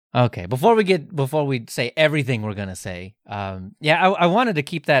Okay, before we say everything we're gonna say, I wanted to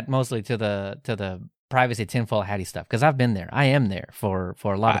keep that mostly to the privacy tinfoil hattie stuff because I've been there. I am there for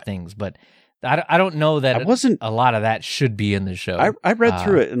a lot of things, but I don't know that a lot of that should be in the show. I read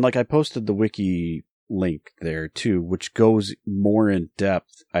through it and I posted the wiki link there too, which goes more in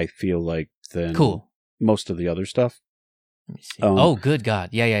depth. I feel like than most of the other stuff. Let me see. Oh, good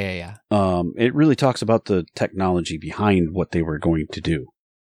God! Yeah. It really talks about the technology behind what they were going to do.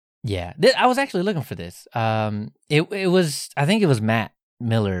 Yeah, I was actually looking for this. It was, I think it was Matt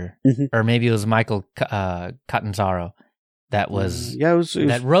Miller, or maybe it was Michael Catanzaro that was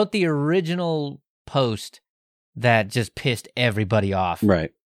that wrote the original post that just pissed everybody off. Right,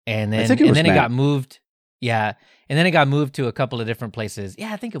 and then it got moved. Yeah, and then it got moved to a couple of different places.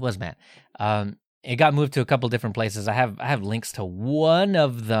 Yeah, I think it was Matt. It got moved to a couple of different places. I have links to one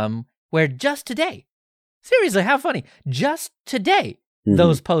of them where just today, seriously, how funny, just today.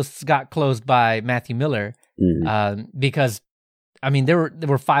 Those posts got closed by Matthew Miller because, I mean, there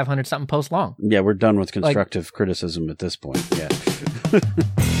were 500 something posts long. Yeah, we're done with constructive criticism at this point. Yeah.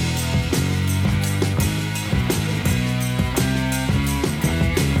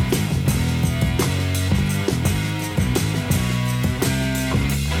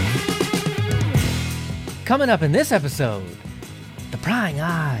 Coming up in this episode, the prying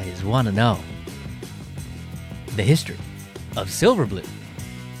eyes want to know the history of Silverblue.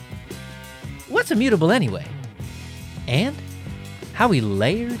 What's immutable anyway? And how we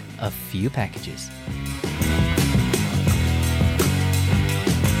layered a few packages.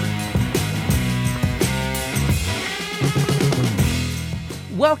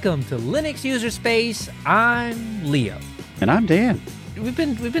 Welcome to Linux User Space. I'm Leo. And I'm Dan. We've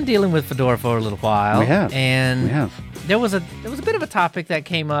been dealing with Fedora for a little while. We have. And we have. There was a bit of a topic that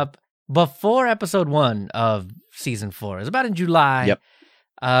came up before episode 1 of season 4. It was about in July.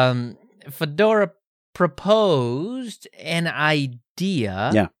 Yep. Fedora proposed an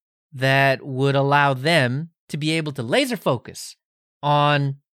idea that would allow them to be able to laser focus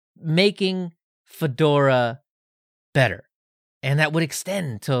on making Fedora better. And that would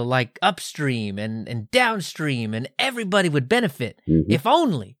extend to like upstream and downstream, and everybody would benefit. If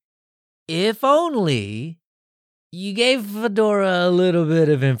only you gave Fedora a little bit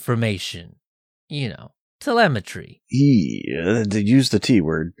of information, telemetry. To use the T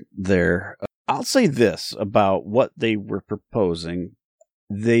word there. I'll say this about what they were proposing.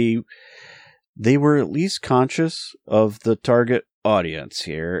 They were at least conscious of the target audience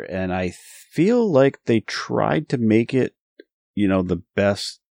here, and I feel like they tried to make it, the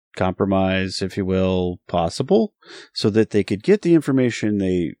best compromise, if you will, possible, so that they could get the information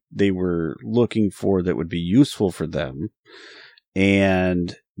they were looking for that would be useful for them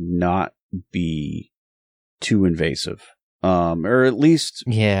and not be too invasive. Or at least,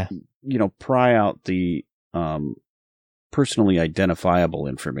 pry out the personally identifiable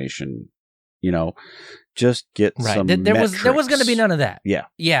information, just get some metrics. There was going to be none of that. Yeah.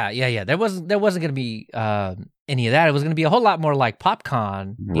 There wasn't going to be any of that. It was going to be a whole lot more like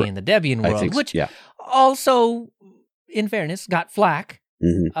PopCon in the Debian world, which also, in fairness, got flack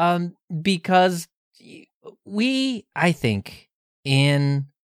because I think, in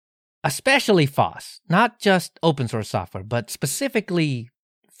especially FOSS, not just open source software, but specifically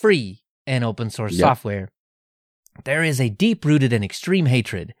free and open source software, there is a deep-rooted and extreme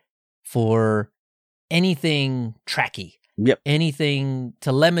hatred for anything tracky. Anything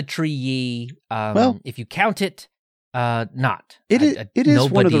telemetry-y. If you count it, not. It is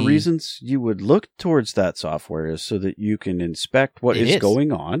one of the reasons you would look towards that software is so that you can inspect what is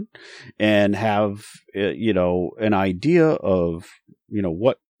going on and have, an idea of,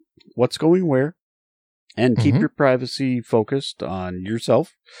 what's going where, and keep your privacy focused on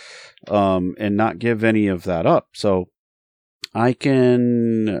yourself, and not give any of that up. So I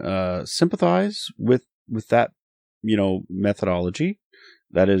can sympathize with that, methodology.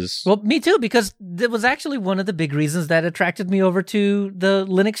 That is... Well, me too, because that was actually one of the big reasons that attracted me over to the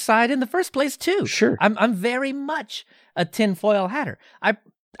Linux side in the first place, too. Sure. I'm very much a tinfoil hatter.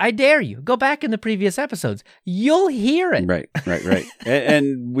 I dare you, go back in the previous episodes. You'll hear it. Right.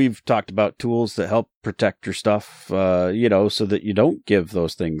 and we've talked about tools that help protect your stuff, so that you don't give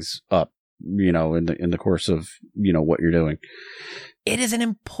those things up, in the course of, what you're doing. It is an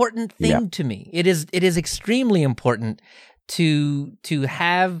important thing to me. It is extremely important to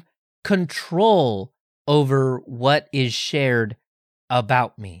have control over what is shared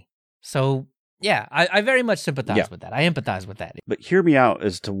about me. So, I very much sympathize with that. I empathize with that. But hear me out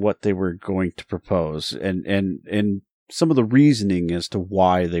as to what they were going to propose and some of the reasoning as to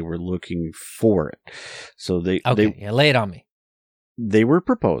why they were looking for it. So lay it on me. they were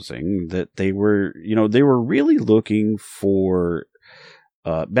proposing that they were really looking for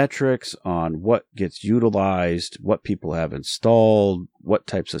metrics on what gets utilized, what people have installed, what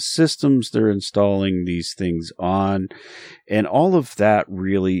types of systems they're installing these things on. And all of that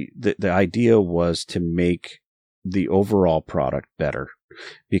really, the idea was to make the overall product better.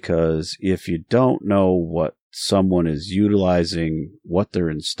 Because if you don't know what someone is utilizing, what they're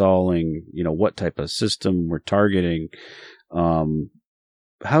installing, what type of system we're targeting,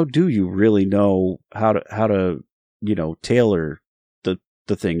 how do you really know how to tailor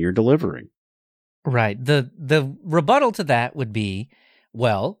the thing you're delivering? Right. The rebuttal to that would be,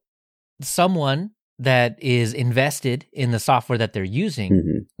 well, someone that is invested in the software that they're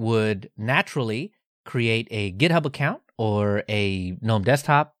using would naturally create a GitHub account or a GNOME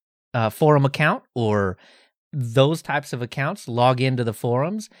Desktop forum account or those types of accounts, log into the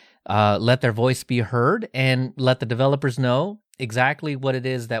forums, let their voice be heard, and let the developers know exactly what it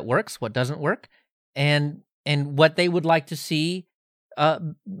is that works, what doesn't work, and what they would like to see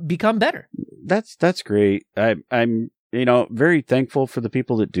become better. That's great. I'm very thankful for the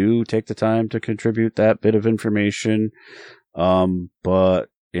people that do take the time to contribute that bit of information. But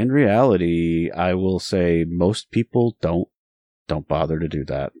in reality, I will say most people don't bother to do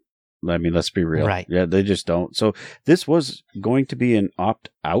that. I mean, let's be real. Right. Yeah, they just don't. So this was going to be an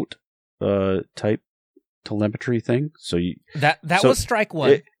opt-out type telemetry thing. So that was strike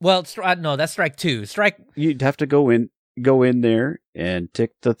one. No, that's strike two. You'd have to go in there and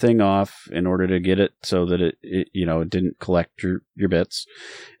tick the thing off in order to get it so that it didn't collect your bits.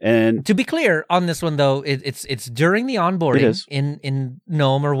 And to be clear on this one though, it's during the onboarding in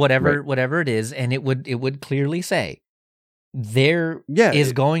GNOME or whatever it is, and it would clearly say there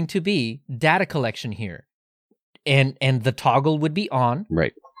is going to be data collection here, and the toggle would be on,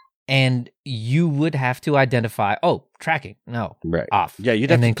 right? And you would have to identify, tracking, no, right, off. Yeah, you'd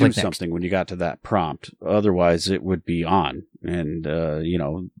have to do something when you got to that prompt. Otherwise, it would be on, and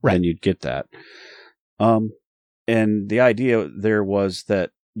then you'd get that. And the idea there was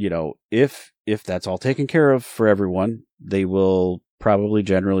that if that's all taken care of for everyone, they will probably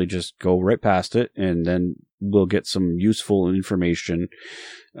generally just go right past it, and then we'll get some useful information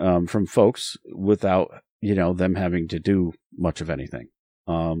from folks without them having to do much of anything.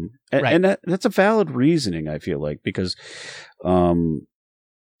 And that's a valid reasoning, I feel like, because the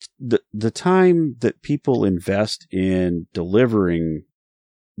time that people invest in delivering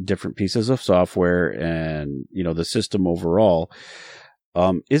different pieces of software and the system overall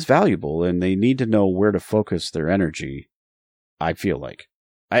is valuable, and they need to know where to focus their energy. I feel like,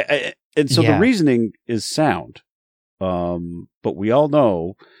 the reasoning is sound, but we all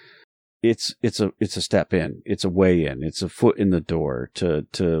know it's a step in, it's a way in, it's a foot in the door to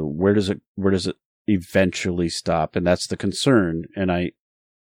where does it eventually stop, and that's the concern, and I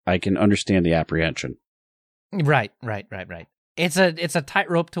can understand the apprehension. Right. It's a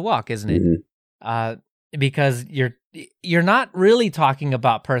tightrope to walk, isn't it? Mm-hmm. Because you're not really talking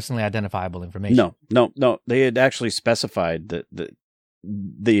about personally identifiable information. No. They had actually specified that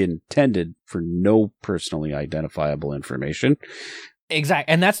they intended for no personally identifiable information.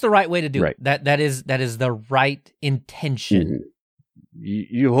 Exactly, and that's the right way to do it. That is the right intention. Mm-hmm.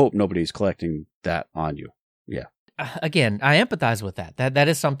 You hope nobody's collecting that on you. Yeah. Again, I empathize with that. That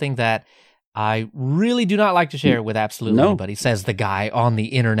is something that I really do not like to share with absolutely anybody, says the guy on the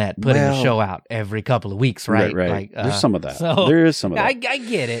internet putting a show out every couple of weeks, right? Right. Like, there's some of that. There is some of that. I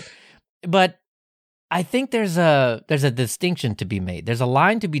get it. But I think there's a distinction to be made. There's a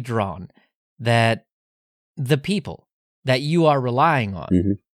line to be drawn that the people that you are relying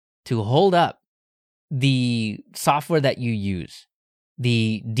on to hold up the software that you use,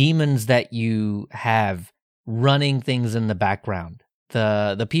 the demons that you have running things in the background,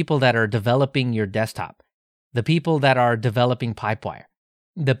 the people that are developing your desktop, the people that are developing Pipewire,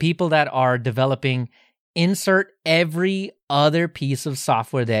 the people that are developing insert every other piece of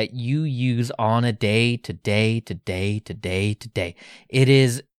software that you use on a day to day. It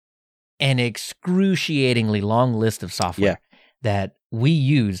is an excruciatingly long list of software that we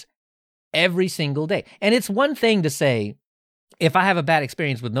use every single day. And it's one thing to say, if I have a bad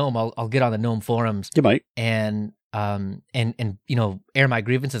experience with GNOME, I'll get on the GNOME forums. You might. And air my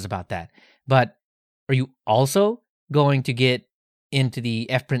grievances about that. But are you also going to get into the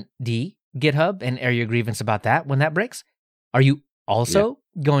fprintd GitHub and air your grievance about that when that breaks? Are you also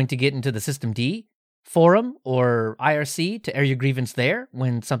going to get into the systemd forum or IRC to air your grievance there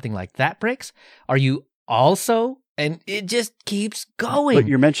when something like that breaks? Are you also, and it just keeps going. But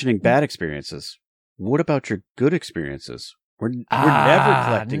you're mentioning bad experiences. What about your good experiences? We're never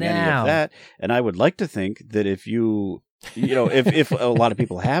collecting any of that. And I would like to think that if you If a lot of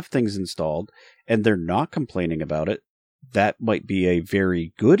people have things installed and they're not complaining about it, that might be a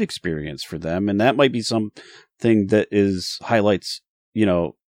very good experience for them. And that might be something that highlights,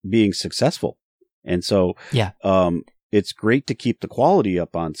 being successful. And so, it's great to keep the quality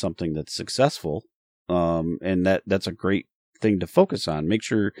up on something that's successful. And that's a great thing to focus on. Make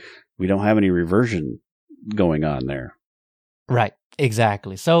sure we don't have any reversion going on there. Right.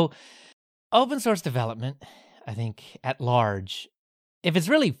 Exactly. So open source development, I think at large, if it's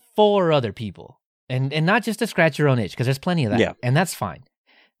really for other people and not just to scratch your own itch, because there's plenty of that, and that's fine.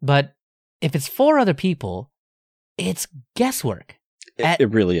 But if it's for other people, it's guesswork.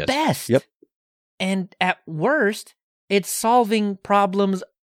 It really is. Best. Yep. And at worst, it's solving problems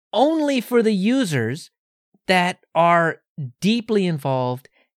only for the users that are deeply involved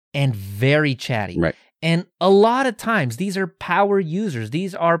and very chatty. Right. And a lot of times, these are power users.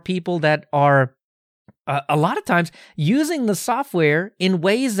 These are people that are, a lot of times, using the software in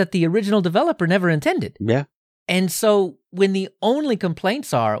ways that the original developer never intended. Yeah. And so when the only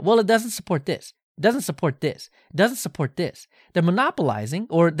complaints are, well, it doesn't support this, it doesn't support this, it doesn't support this, they're monopolizing,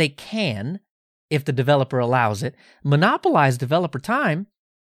 or they can, if the developer allows it, monopolize developer time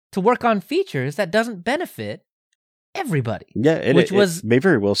to work on features that doesn't benefit everybody. Yeah, it may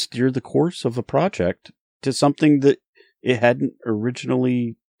very well steer the course of a project to something that it hadn't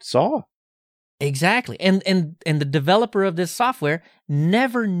originally saw. Exactly. And the developer of this software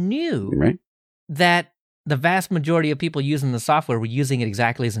never knew that the vast majority of people using the software were using it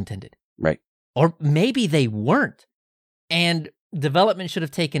exactly as intended. Right. Or maybe they weren't. And development should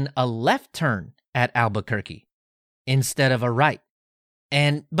have taken a left turn at Albuquerque instead of a right.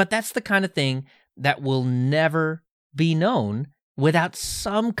 But that's the kind of thing that will never be known without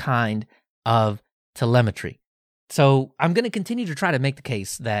some kind of telemetry. So I'm going to continue to try to make the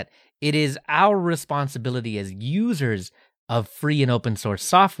case that it is our responsibility as users of free and open source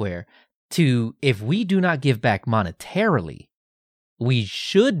software to, if we do not give back monetarily, we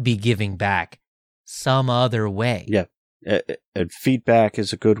should be giving back some other way. Yeah. And feedback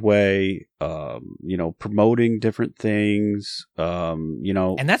is a good way, promoting different things,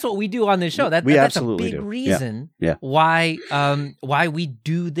 And that's what we do on this show. That's a big reason why we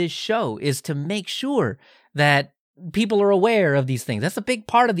do this show, is to make sure that people are aware of these things. That's a big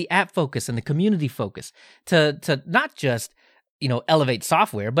part of the app focus and the community focus, to not just, elevate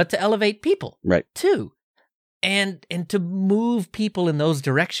software, but to elevate people too. And to move people in those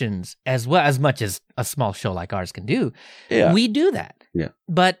directions as well, as much as a small show like ours can do. Yeah. We do that. Yeah.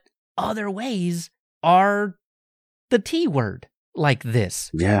 But other ways are the T word, like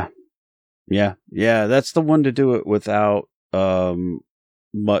this. Yeah. Yeah. Yeah. That's the one to do it without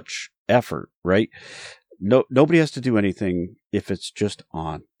much effort, right? Nobody has to do anything if it's just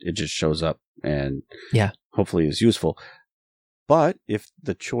on. It just shows up and hopefully is useful. But if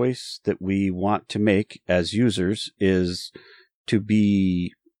the choice that we want to make as users is to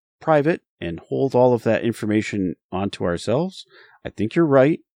be private and hold all of that information onto ourselves, I think you're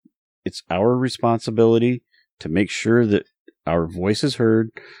right. It's our responsibility to make sure that our voice is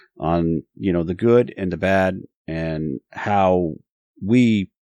heard on, the good and the bad and how we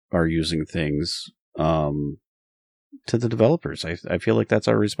are using things to the developers. I feel like that's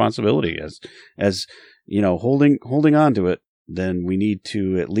our responsibility as holding on to it. Then we need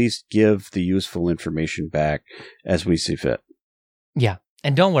to at least give the useful information back as we see fit. Yeah,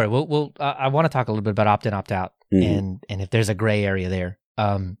 and don't worry, we'll I want to talk a little bit about opt-in, opt-out, and if there's a gray area there.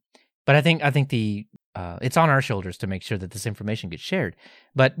 But I think the it's on our shoulders to make sure that this information gets shared.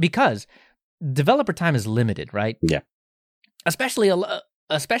 But because developer time is limited, right? Yeah. Especially in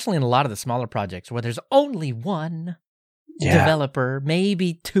a lot of the smaller projects where there's only one developer,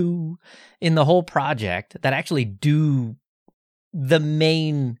 maybe two in the whole project that actually do the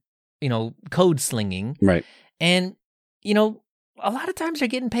main, code slinging. Right. And, a lot of times they're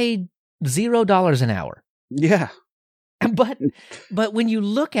getting paid $0 an hour. Yeah. But when you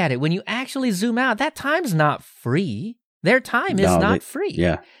look at it, when you actually zoom out, that time's not free. Their time is not free.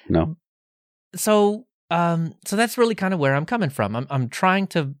 Yeah. No. So that's really kind of where I'm coming from. I'm trying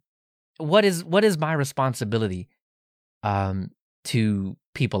to, what is my responsibility to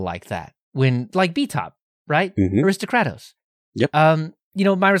people like that? When, like BTOP, right? Aristocratos. Yep.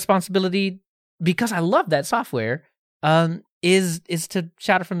 My responsibility, because I love that software, is to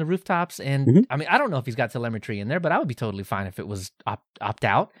shout it from the rooftops. And I mean, I don't know if he's got telemetry in there, but I would be totally fine if it was opt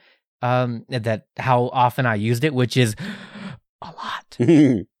out. That how often I used it, which is a lot.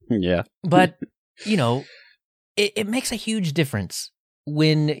 Yeah. But it makes a huge difference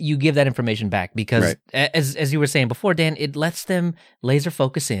when you give that information back, because as you were saying before, Dan, it lets them laser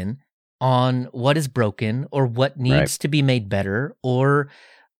focus in on what is broken or what needs to be made better or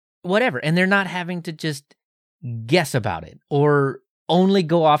whatever. And they're not having to just guess about it or only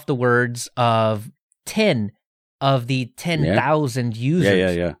go off the words of 10 of the 10,000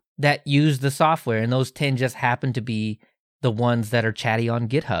 users that use the software. And those 10 just happen to be the ones that are chatty on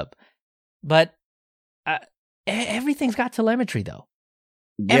GitHub. But everything's got telemetry, though.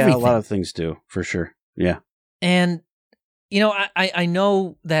 Yeah, everything. A lot of things do, for sure. Yeah. And, I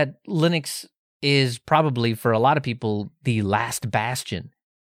know that Linux is probably, for a lot of people, the last bastion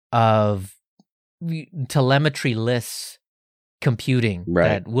of telemetry-less computing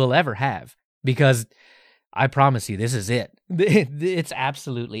that we'll ever have. Because I promise you, this is it. It's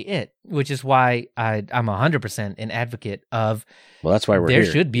absolutely it, which is why I'm 100% an advocate of. Well, that's why we're here.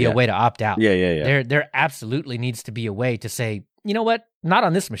 There should be a way to opt out. Yeah. There absolutely needs to be a way to say, you know what? Not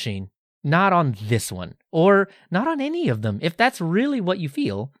on this machine, not on this one, or not on any of them. If that's really what you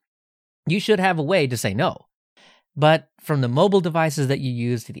feel, you should have a way to say no. But from the mobile devices that you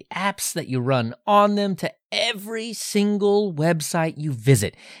use to the apps that you run on them to every single website you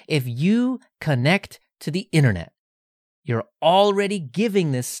visit, if you connect to the internet, you're already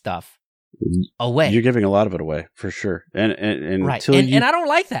giving this stuff away. You're giving a lot of it away, for sure. And right. And I don't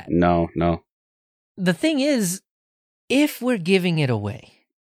like that. No. The thing is, if we're giving it away,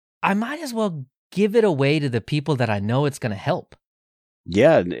 I might as well give it away to the people that I know it's going to help.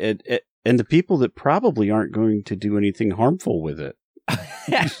 Yeah, and the people that probably aren't going to do anything harmful with it.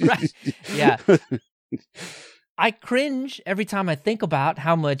 Right. Yeah. I cringe every time I think about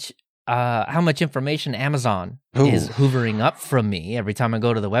how much information Amazon is hoovering up from me every time I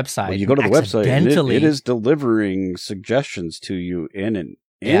go to the website. Well, you go to the website and it is delivering suggestions to you in an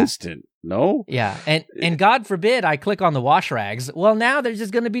instant. No? Yeah. And God forbid I click on the wash rags. Well, now they're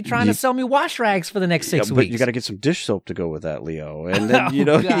just going to be trying to sell me wash rags for the next 6 weeks. But you got to get some dish soap to go with that, Leo. And then,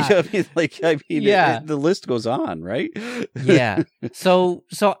 the list goes on, right? Yeah. So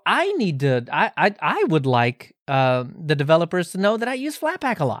I need to, I would like the developers to know that I use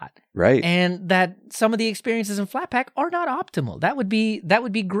Flatpak a lot. Right. And that some of the experiences in Flatpak are not optimal. That would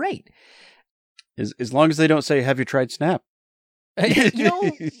be great. As long as they don't say, have you tried Snap?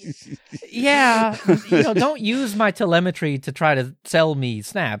 Don't use my telemetry to try to sell me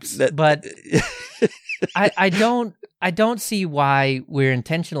snaps. But I don't see why we're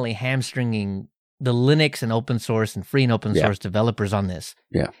intentionally hamstringing the Linux and open source and free and open source developers on this.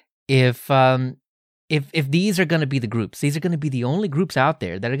 Yeah. If these are going to be the groups, these are going to be the only groups out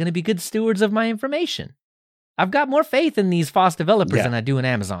there that are going to be good stewards of my information. I've got more faith in these FOSS developers than I do in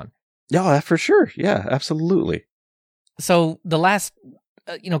Amazon. Yeah, for sure. Yeah, absolutely. So the last,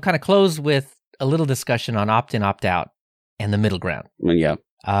 kind of close with a little discussion on opt-in, opt-out, and the middle ground. Yeah.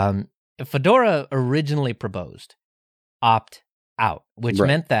 Fedora originally proposed opt-out, which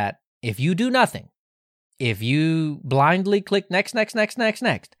meant that if you do nothing, if you blindly click next,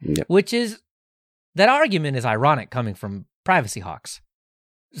 which is, that argument is ironic coming from privacy hawks,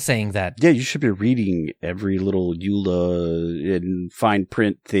 saying that... Yeah, you should be reading every little EULA and fine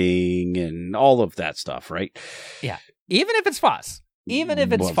print thing and all of that stuff, right? Yeah. Even if it's FOSS.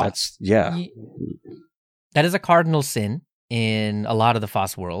 FOSS. Yeah. That is a cardinal sin in a lot of the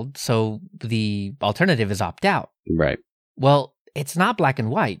FOSS world. So the alternative is opt out. Right. Well, it's not black and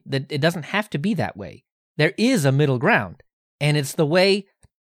white. It doesn't have to be that way. There is a middle ground. And it's the way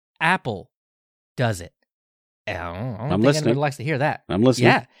Apple does it. I don't think anybody likes to hear that. I'm listening.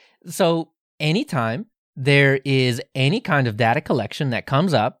 Yeah. So anytime there is any kind of data collection that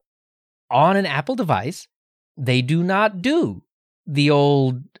comes up on an Apple device, they do not do the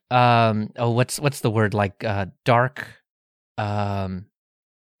old what's the word, like dark,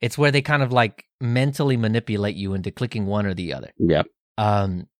 it's where they kind of like mentally manipulate you into clicking one or the other. Yep.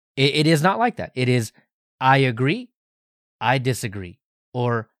 It is not like that. It is I agree, I disagree,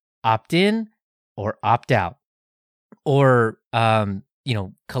 or opt in or opt out, or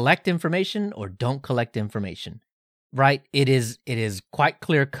collect information or don't collect information. Right? It is quite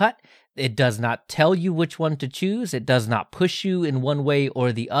clear cut. It does not tell you which one to choose. It does not push you in one way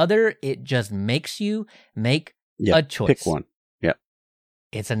or the other. It just makes you make a choice. Pick one. Yeah.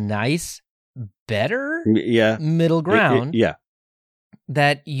 It's a nice, better middle ground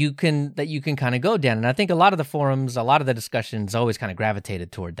that you can kind of go down. And I think a lot of the forums, a lot of the discussions always kind of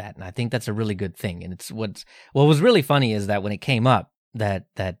gravitated toward that. And I think that's a really good thing. And it's what was really funny is that when it came up that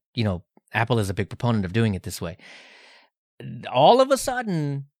Apple is a big proponent of doing it this way, all of a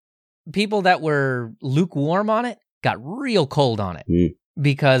sudden people that were lukewarm on it got real cold on it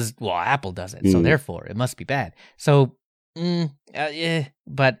because, Apple does it, so therefore it must be bad. So,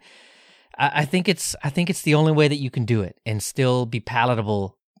 but I think it's the only way that you can do it and still be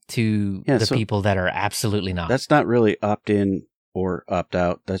palatable to the people that are absolutely not. That's not really opt-in or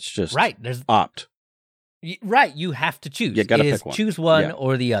opt-out. That's just There's opt. Right, you have to choose. You got to pick one. Choose one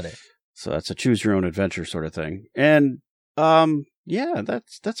or the other. So that's a choose your own adventure sort of thing. And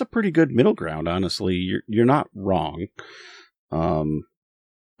that's a pretty good middle ground, honestly. You're not wrong. I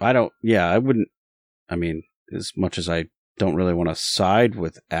wouldn't, as much as I don't really want to side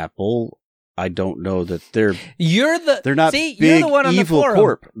with Apple, I don't know that they're not you're the one on evil the forum.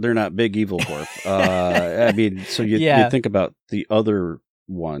 corp. They're not big evil corp. So you think about the other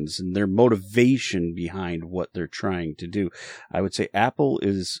ones and their motivation behind what they're trying to do. I would say Apple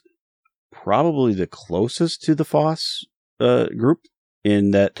is probably the closest to the FOSS group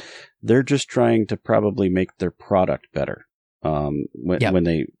in that they're just trying to probably make their product better when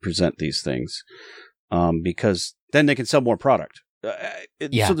they present these things, because then they can sell more product.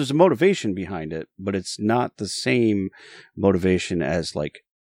 So there's a motivation behind it, but it's not the same motivation as like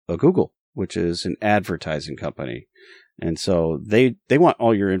a Google, which is an advertising company. And so they want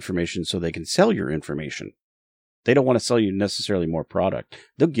all your information so they can sell your information. They don't want to sell you necessarily more product.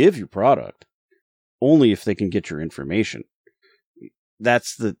 They'll give you product only if they can get your information.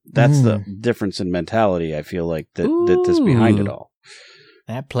 That's the difference in mentality, I feel like, that's behind it all.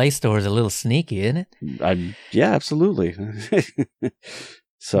 That Play Store is a little sneaky, isn't it? Yeah, absolutely.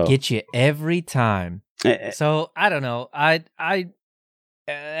 So get you every time. So I don't know. I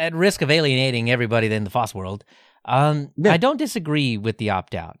at risk of alienating everybody in the FOSS world, I don't disagree with the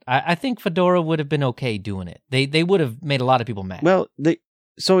opt out. I think Fedora would have been okay doing it. They would have made a lot of people mad. Well,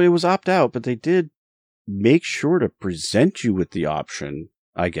 so it was opt out, but they did make sure to present you with the option,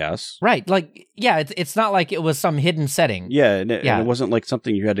 I guess. Right. Like, it's not like it was some hidden setting. Yeah, and it wasn't like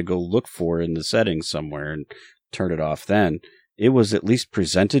something you had to go look for in the settings somewhere and turn it off then. It was at least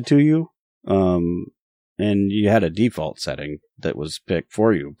presented to you, and you had a default setting that was picked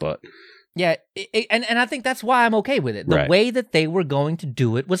for you, but... Yeah, and I think that's why I'm okay with it. The way that they were going to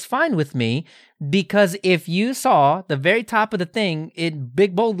do it was fine with me, because if you saw the very top of the thing in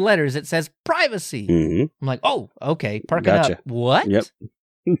big bold letters, it says privacy. Mm-hmm. I'm like, oh, okay, perking up. What? Yep.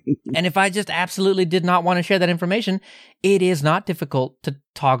 And if I just absolutely did not want to share that information, it is not difficult to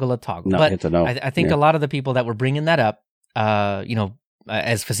toggle a toggle. Hit the no. I think a lot of the people that were bringing that up,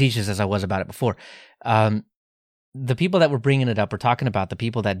 as facetious as I was about it before, the people that were bringing it up were talking about the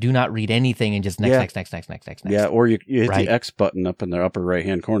people that do not read anything and just next. Yeah, or you hit the X button up in the upper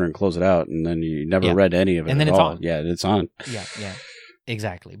right-hand corner and close it out, and then you never read any of it and then at it's all. on. Yeah, it's on. Yeah,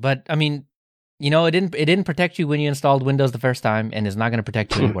 exactly. But, I mean, it didn't protect you when you installed Windows the first time, and is not going to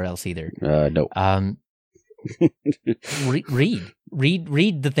protect you anywhere else either. No. Read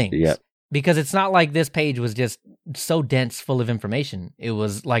the things. Yeah. Because it's not like this page was just so dense full of information. It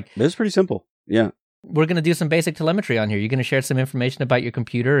was like... It was pretty simple. Yeah. We're going to do some basic telemetry on here. You're going to share some information about your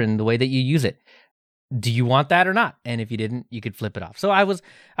computer and the way that you use it. Do you want that or not? And if you didn't, you could flip it off. So I was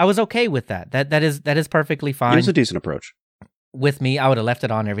okay with that. That is perfectly fine. It was a decent approach. With me, I would have left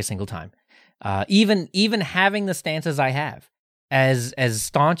it on every single time. Even having the stances I have, as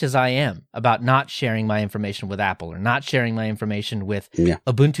staunch as I am about not sharing my information with Apple or not sharing my information with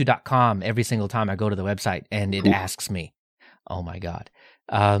Ubuntu.com every single time I go to the website and it asks me, oh my God.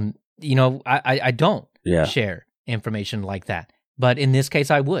 I don't share information like that, but in this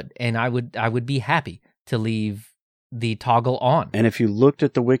case, I would, and I would be happy to leave the toggle on. And if you looked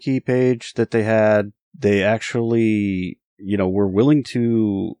at the wiki page that they had, they actually, were willing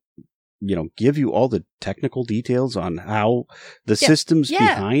to, give you all the technical details on how the systems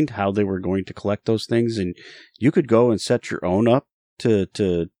behind how they were going to collect those things, and you could go and set your own up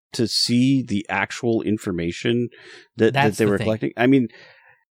to see the actual information that they were collecting. I mean.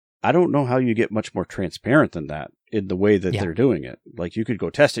 I don't know how you get much more transparent than that in the way that they're doing it. Like, you could go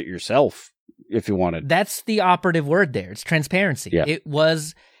test it yourself if you wanted. That's the operative word there. It's transparency. Yeah. It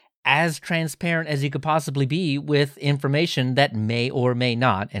was as transparent as you could possibly be with information that may or may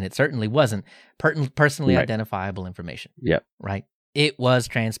not, and it certainly wasn't, personally identifiable information. Yeah. Right? It was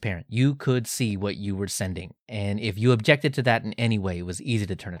transparent. You could see what you were sending. And if you objected to that in any way, it was easy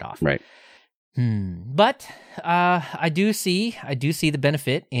to turn it off. Right. But I do see the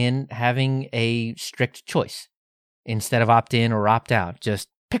benefit in having a strict choice instead of opt in or opt out. Just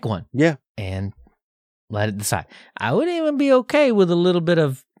pick one, and let it decide. I would even be okay with a little bit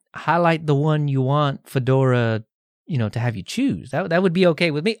of highlight the one you want Fedora, to have you choose. That would be okay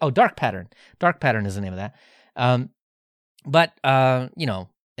with me. Oh, Dark Pattern is the name of that. But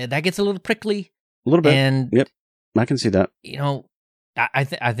that gets a little prickly, a little bit, and yep, I can see that. I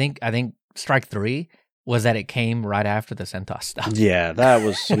think. Strike 3 was that it came right after the CentOS stuff. Yeah, that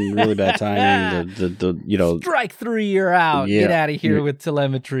was some really bad timing. The strike 3, you're out. Yeah. Get out of here with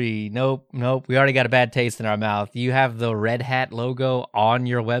telemetry. Nope. We already got a bad taste in our mouth. You have the Red Hat logo on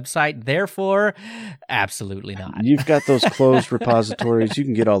your website. Therefore, absolutely not. You've got those closed repositories. You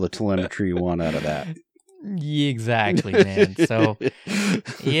can get all the telemetry you want out of that. Exactly, man. So,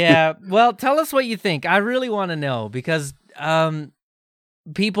 yeah. Well, tell us what you think. I really want to know because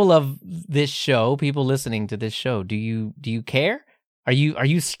people of this show, people listening to this show, do you care? Are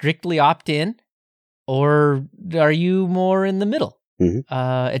you strictly opt-in, or are you more in the middle? Mm-hmm.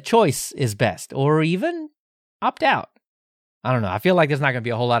 A choice is best, or even opt out. I don't know. I feel like there's not going to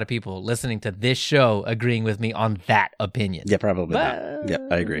be a whole lot of people listening to this show agreeing with me on that opinion. Yeah, probably not. Yeah,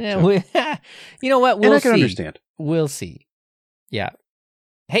 I agree. Yeah, you know what? We'll I can understand. We'll see. Yeah.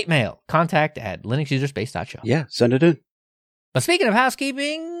 Hate mail, contact@linuxuserspace.show. Yeah, send it in. But speaking of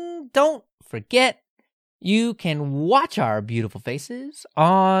housekeeping, don't forget you can watch our beautiful faces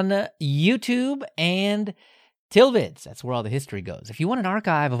on YouTube and Tilvids. That's where all the history goes. If you want an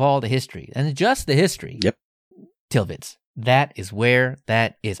archive of all the history, and just the history, yep. Tilvids. That is where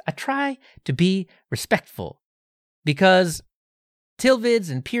that is. I try to be respectful because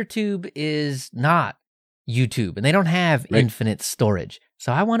Tilvids and PeerTube is not YouTube, and they don't have infinite storage.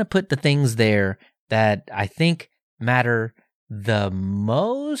 So I want to put the things there that I think matter the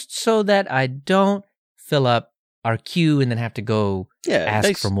most so that I don't fill up our queue and then have to go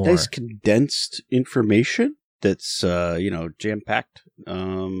ask for more. Nice condensed information that's, jam-packed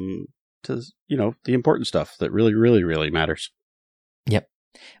to, the important stuff that really, really, really matters. Yep.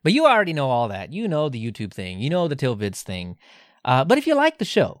 But you already know all that. You know the YouTube thing. You know the Tilvids thing. But if you like the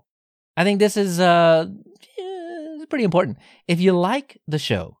show, I think this is pretty important. If you like the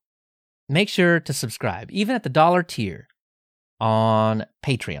show, make sure to subscribe, even at the $1 tier on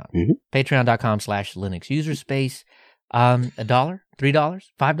Patreon. Mm-hmm. Patreon.com/LinuxUserspace. $1, $3, $5,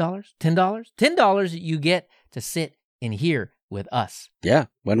 $10. $10 you get to sit in here with us. Yeah,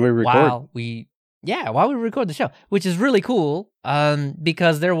 when we record. While we record the show, which is really cool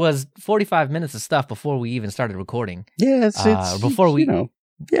because there was 45 minutes of stuff before we even started recording. Yeah, it's before we,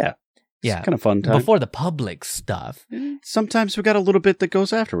 it's kind of fun time. Before the public stuff. Sometimes we got a little bit that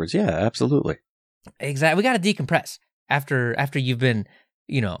goes afterwards. Yeah, absolutely. Exactly. We got to decompress after you've been,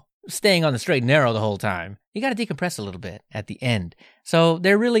 staying on the straight and narrow the whole time. You got to decompress a little bit at the end. So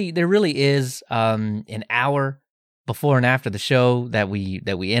there really is an hour before and after the show that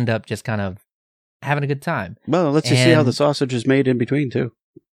we end up just kind of having a good time. Well, let's just see how the sausage is made in between too.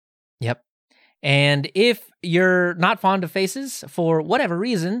 Yep. And if you're not fond of faces for whatever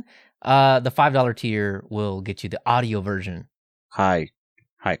reason, the $5 tier will get you the audio version. High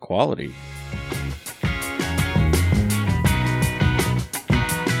quality.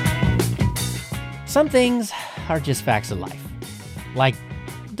 Some things are just facts of life. Like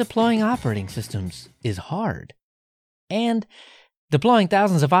deploying operating systems is hard. And deploying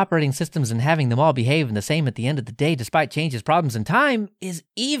thousands of operating systems and having them all behave the same at the end of the day despite changes, problems, and time is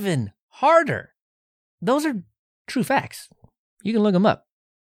even harder. Those are true facts. You can look them up.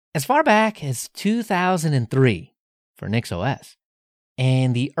 As far back as 2003 for NixOS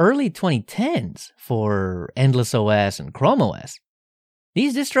and the early 2010s for Endless OS and Chrome OS,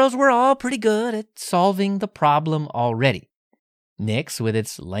 these distros were all pretty good at solving the problem already. Nix with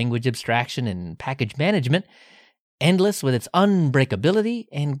its language abstraction and package management, Endless with its unbreakability,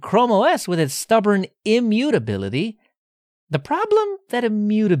 and Chrome OS with its stubborn immutability. The problem that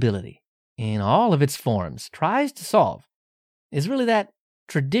immutability, in all of its forms, tries to solve is really that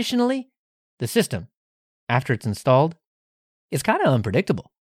traditionally, the system, after it's installed, is kind of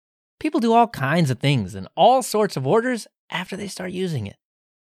unpredictable. People do all kinds of things in all sorts of orders after they start using it.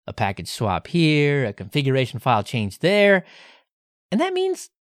 A package swap here, a configuration file change there, and that means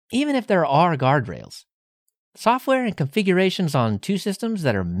even if there are guardrails, software and configurations on two systems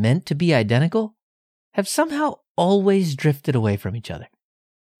that are meant to be identical have somehow always drifted away from each other.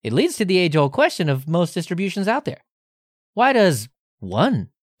 It leads to the age-old question of most distributions out there. Why does one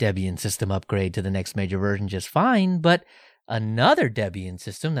Debian system upgrade to the next major version just fine, but another Debian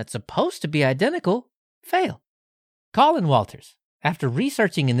system that's supposed to be identical fail? Colin Walters, after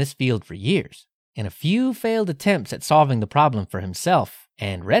researching in this field for years and a few failed attempts at solving the problem for himself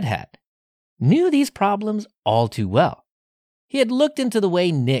and Red Hat, knew these problems all too well. He had looked into the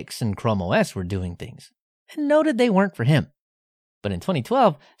way Nix and Chrome OS were doing things and noted they weren't for him. But in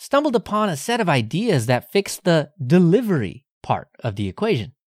 2012, stumbled upon a set of ideas that fixed the delivery part of the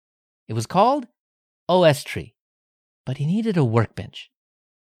equation. It was called OS Tree, but he needed a workbench,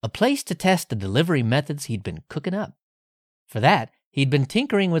 a place to test the delivery methods he'd been cooking up. For that, he'd been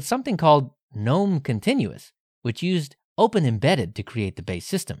tinkering with something called GNOME Continuous, which used Open Embedded to create the base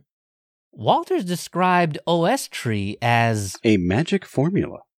system. Walters described OS Tree as a magic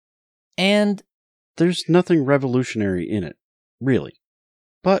formula. And there's nothing revolutionary in it, really.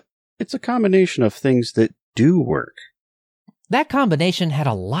 But it's a combination of things that do work. That combination had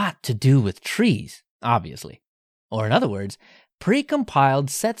a lot to do with trees, obviously. Or in other words, pre-compiled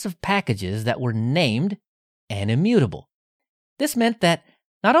sets of packages that were named and immutable. This meant that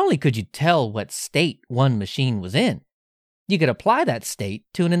not only could you tell what state one machine was in, you could apply that state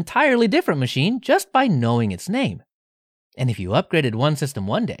to an entirely different machine just by knowing its name. And if you upgraded one system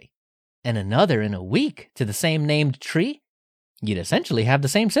one day and another in a week to the same named tree, you'd essentially have the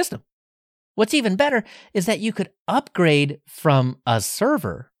same system. What's even better is that you could upgrade from a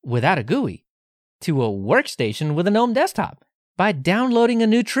server without a GUI to a workstation with a GNOME desktop by downloading a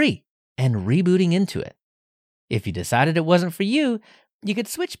new tree and rebooting into it. If you decided it wasn't for you, you could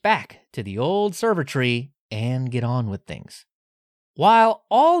switch back to the old server tree and get on with things. While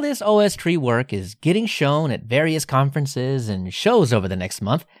all this OS Tree work is getting shown at various conferences and shows over the next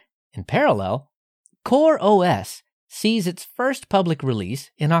month, in parallel, Core OS sees its first public release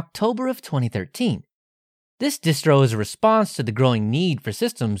in October of 2013. This distro is a response to the growing need for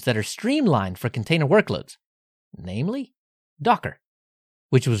systems that are streamlined for container workloads, namely Docker,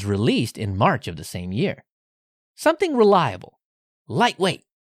 which was released in March of the same year. Something reliable, lightweight,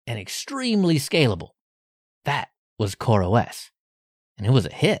 and extremely scalable. That was Core OS, and it was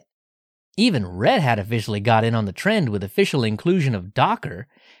a hit. Even Red Hat officially got in on the trend with official inclusion of Docker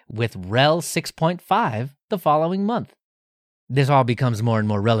with RHEL 6.5 the following month. This all becomes more and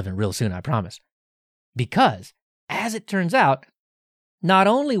more relevant real soon, I promise. Because, as it turns out, not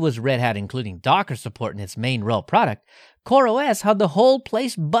only was Red Hat including Docker support in its main RHEL product, Core OS had the whole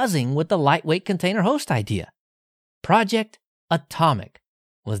place buzzing with the lightweight container host idea. Project Atomic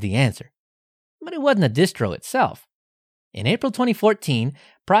was the answer. But it wasn't a distro itself. In April 2014,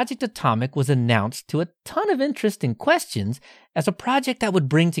 Project Atomic was announced to a ton of interest and questions as a project that would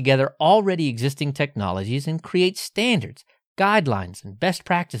bring together already existing technologies and create standards, guidelines, and best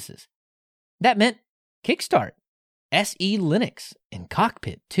practices. That meant Kickstart, SE Linux, and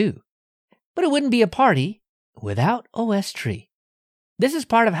Cockpit too. But it wouldn't be a party without OS Tree. This is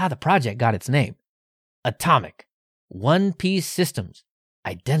part of how the project got its name. Atomic, one-piece systems,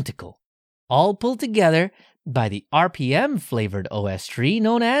 identical, all pulled together by the RPM-flavored OS Tree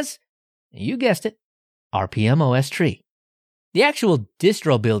known as, you guessed it, RPM OS Tree. The actual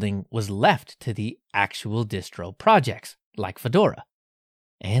distro building was left to the actual distro projects, like Fedora.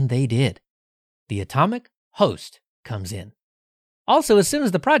 And they did. The Atomic host comes in. Also, as soon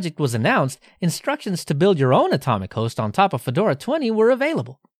as the project was announced, instructions to build your own Atomic host on top of Fedora 20 were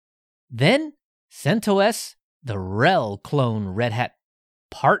available. Then, CentOS, the RHEL clone Red Hat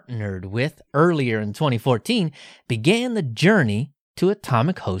partnered with earlier in 2014, began the journey to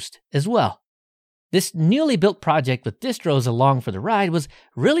Atomic host as well. This newly built project with distros along for the ride was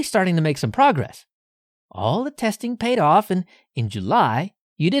really starting to make some progress. All the testing paid off, and in July,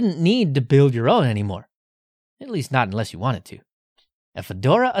 you didn't need to build your own anymore. At least not unless you wanted to. A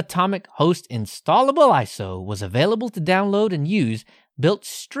Fedora Atomic host installable ISO was available to download and use, built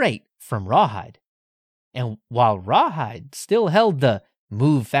straight from Rawhide. And while Rawhide still held the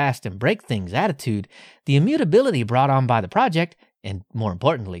move fast and break things attitude, the immutability brought on by the project, and more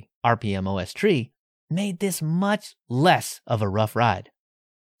importantly, RPM OS Tree, made this much less of a rough ride.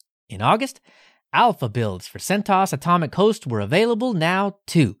 In August, alpha builds for CentOS Atomic Host were available now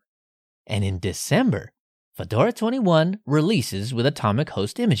too. And in December, Fedora 21 releases with Atomic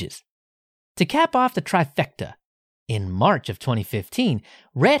Host images. To cap off the trifecta, in March of 2015,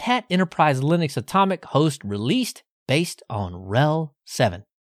 Red Hat Enterprise Linux Atomic Host released based on RHEL 7.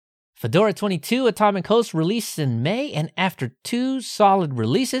 Fedora 22 Atomic Host released in May, and after 2 solid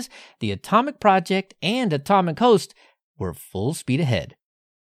releases, the Atomic Project and Atomic Host were full speed ahead.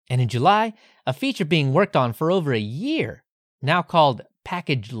 And in July, a feature being worked on for over a year, now called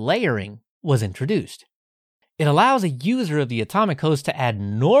package layering, was introduced. It allows a user of the Atomic Host to add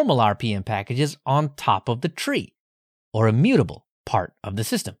normal RPM packages on top of the tree, or immutable part of the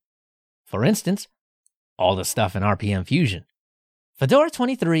system. For instance, all the stuff in RPM Fusion. Fedora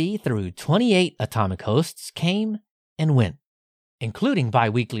 23 through 28 Atomic Hosts came and went, including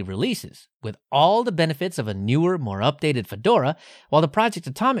bi-weekly releases, with all the benefits of a newer, more updated Fedora, while the Project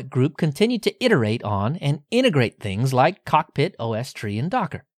Atomic group continued to iterate on and integrate things like Cockpit, OS Tree, and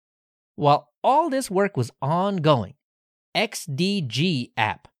Docker. While all this work was ongoing, XDG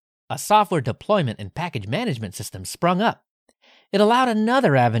App, a software deployment and package management system, sprung up. It allowed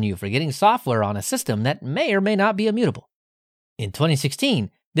another avenue for getting software on a system that may or may not be immutable. In 2016,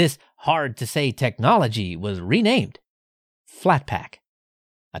 This hard-to-say technology was renamed Flatpak.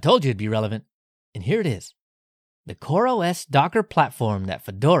 I told you it'd be relevant, and here it is. The CoreOS Docker platform that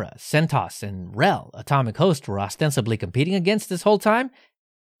Fedora, CentOS, and RHEL Atomic Host were ostensibly competing against this whole time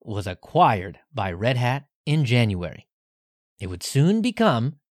was acquired by Red Hat in January. It would soon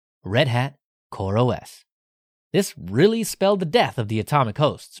become Red Hat CoreOS. This really spelled the death of the Atomic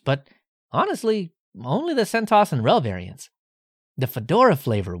Hosts, but honestly, only the CentOS and RHEL variants. The Fedora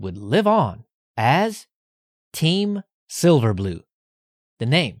flavor would live on as Team Silverblue. The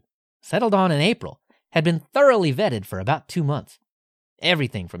name, settled on in April, had been thoroughly vetted for about 2 months.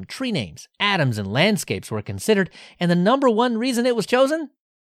 Everything from tree names, atoms, and landscapes were considered, and the number one reason it was chosen?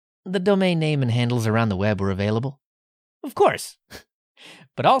 The domain name and handles around the web were available. Of course.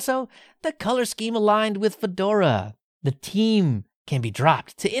 But also, the color scheme aligned with Fedora. The team can be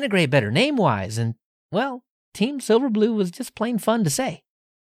dropped to integrate better name-wise, and, well, Team Silverblue was just plain fun to say.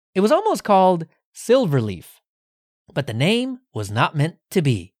 It was almost called Silverleaf, but the name was not meant to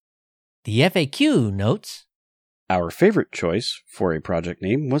be. The FAQ notes, "Our favorite choice for a project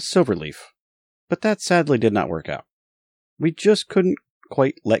name was Silverleaf, but that sadly did not work out. We just couldn't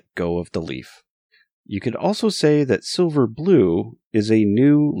quite let go of the leaf. You could also say that Silverblue is a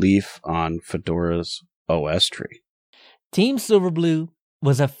new leaf on Fedora's OS tree." Team Silverblue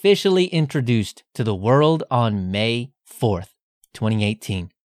was officially introduced to the world on May 4th,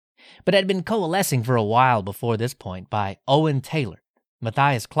 2018, but had been coalescing for a while before this point by Owen Taylor,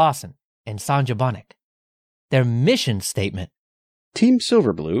 Matthias Clausen, and Sanja Bonek. Their mission statement: Team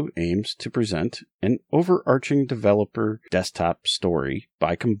Silverblue aims to present an overarching developer desktop story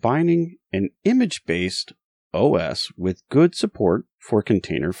by combining an image-based OS with good support for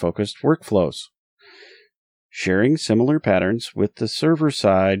container-focused workflows. Sharing similar patterns with the server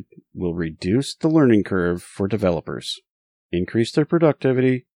side will reduce the learning curve for developers, increase their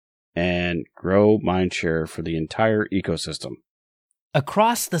productivity, and grow mindshare for the entire ecosystem.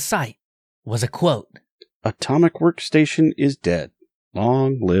 Across the site was a quote: "Atomic Workstation is dead.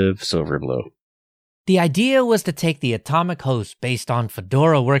 Long live Silverblue." The idea was to take the Atomic host based on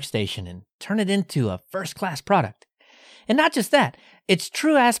Fedora Workstation and turn it into a first-class product. And not just that, its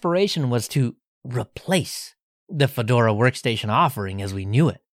true aspiration was to replace the Fedora Workstation offering as we knew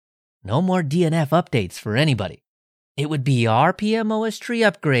it. No more DNF updates for anybody. It would be RPM OS tree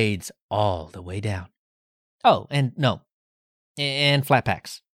upgrades all the way down. Oh, and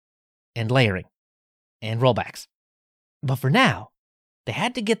Flatpaks, and layering, and rollbacks. But for now, they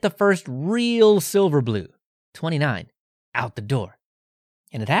had to get the first real Silverblue, 29, out the door.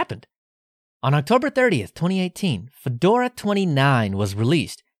 And it happened. On October 30th, 2018, Fedora 29 was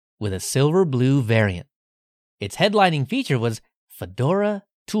released with a Silverblue variant. Its headlining feature was Fedora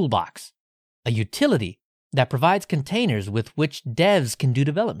Toolbox, a utility that provides containers with which devs can do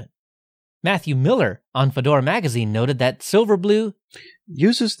development. Matthew Miller on Fedora Magazine noted that Silverblue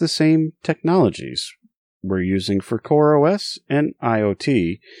uses the same technologies we're using for CoreOS and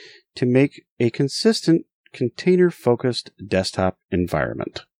IoT to make a consistent container-focused desktop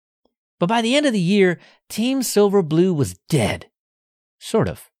environment. But by the end of the year, Team Silverblue was dead. Sort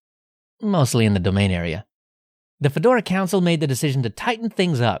of. Mostly in the domain area. The Fedora Council made the decision to tighten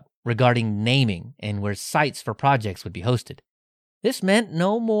things up regarding naming and where sites for projects would be hosted. This meant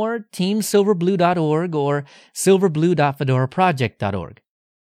no more teamsilverblue.org or silverblue.fedoraproject.org.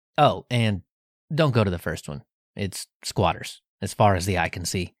 Oh, and don't go to the first one. It's squatters, as far as the eye can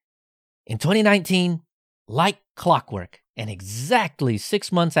see. In 2019, like clockwork, and exactly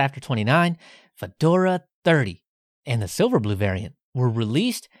 6 months after 29, Fedora 30 and the Silverblue variant were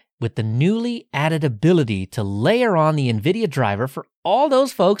released with the newly added ability to layer on the NVIDIA driver for all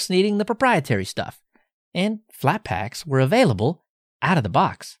those folks needing the proprietary stuff. And Flatpaks were available out of the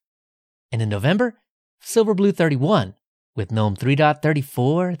box. And in November, Silverblue 31, with GNOME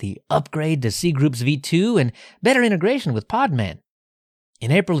 3.34, the upgrade to C Groups v2, and better integration with Podman.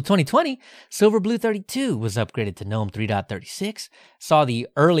 In April of 2020, Silverblue 32 was upgraded to GNOME 3.36, saw the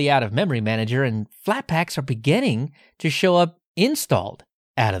early out-of-memory manager, and Flatpaks are beginning to show up installed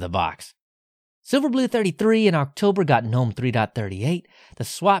out of the box. Silverblue 33 in October got GNOME 3.38, the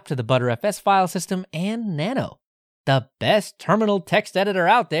swap to the ButterFS file system, and Nano. The best terminal text editor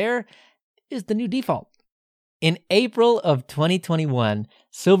out there is the new default. In April of 2021,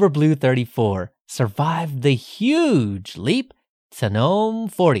 Silverblue 34 survived the huge leap to GNOME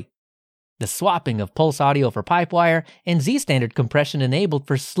 40. The swapping of Pulse Audio for Pipewire and Z-Standard compression enabled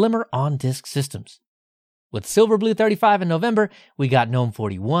for slimmer on-disk systems. With Silverblue 35 in November, we got GNOME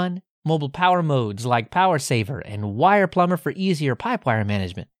 41, mobile power modes like Power Saver and Wire Plumber for easier Pipewire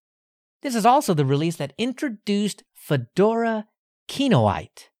management. This is also the release that introduced Fedora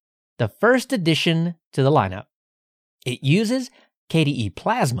Kinoite, the first addition to the lineup. It uses KDE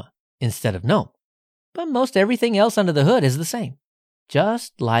Plasma instead of GNOME, but most everything else under the hood is the same,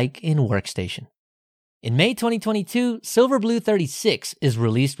 just like in Workstation. In May 2022, Silverblue 36 is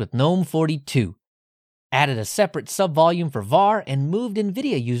released with GNOME 42, added a separate subvolume for VAR, and moved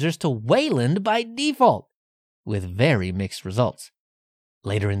NVIDIA users to Wayland by default, with very mixed results.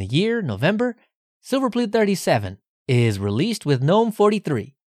 Later in the year, November, Silverblue 37 is released with GNOME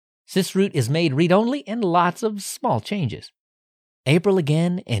 43. Sysroot is made read-only and lots of small changes. April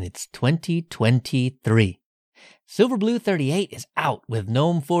again, and it's 2023. Silverblue 38 is out with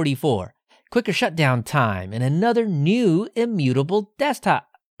GNOME 44, quicker shutdown time, and another new immutable desktop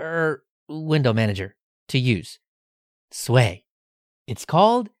window manager to use. Sway. It's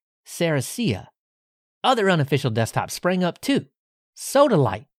called Saracea. Other unofficial desktops sprang up too.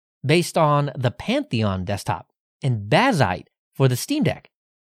 Sodalite, based on the Pantheon desktop, and Bazite for the Steam Deck.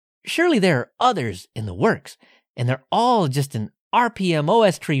 Surely there are others in the works, and they're all just an RPM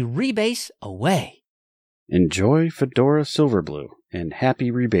OS tree rebase away. Enjoy Fedora Silverblue, and happy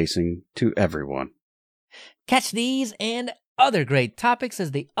rebasing to everyone. Catch these and other great topics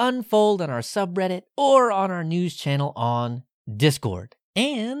as they unfold on our subreddit or on our news channel on Discord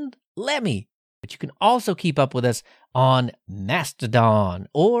and Lemmy. But you can also keep up with us on Mastodon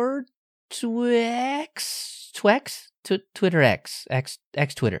or Twitter X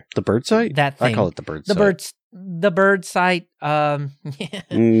Twitter. The bird site? That thing. I call it the bird site. The bird site. And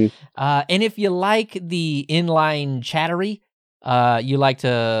if you like the inline chattery, you like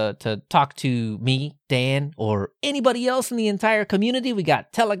to talk to me, Dan, or anybody else in the entire community, we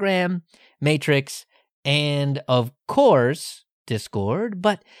got Telegram, Matrix, and of course, Discord.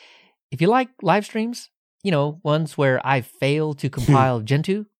 But if you like live streams, ones where I fail to compile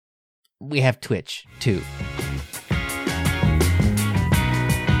Gentoo, we have Twitch too.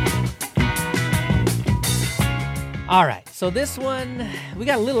 All right, so this one, we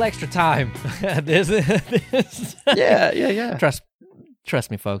got a little extra time. Yeah.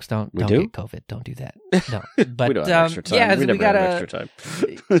 Trust me, folks. Don't get COVID. Don't do that. No, but we don't have extra time. Yeah, we never got have extra time.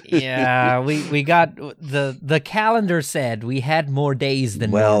 Yeah, we got the calendar said we had more days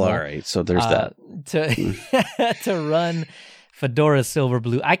than normal. All right. So there's that to run Fedora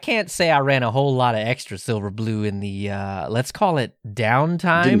Silverblue. I can't say I ran a whole lot of extra Silverblue in the let's call it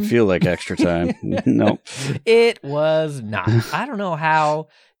downtime. Didn't feel like extra time. No, it was not. I don't know how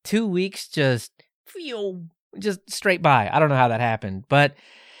 2 weeks just straight by. I don't know how that happened, but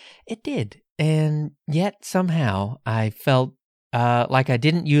it did. And yet somehow I felt like I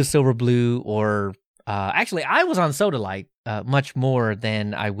didn't use Silverblue or actually I was on Sodalite much more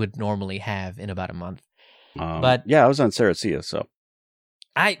than I would normally have in about a month. But yeah, I was on Saracea, so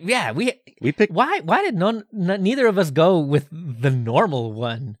we picked. Why did neither of us go with the normal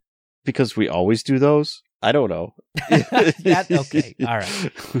one? Because we always do those. I don't know. Okay. All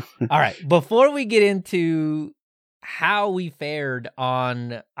right. Before we get into how we fared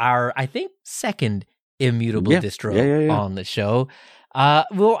on our, I think, second immutable distro on the show, I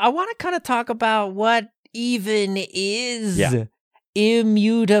want to kind of talk about what even is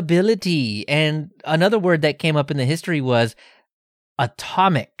immutability. And another word that came up in the history was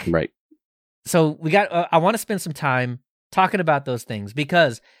atomic. Right. So I want to spend some time talking about those things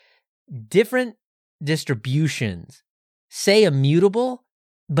because different distributions say immutable,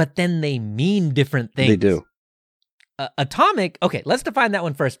 but then they mean different things. They do. Atomic, okay, let's define that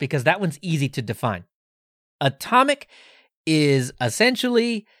one first because that one's easy to define. Atomic is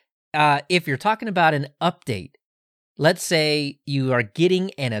essentially, if you're talking about an update, let's say you are getting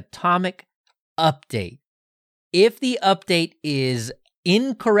an atomic update. If the update is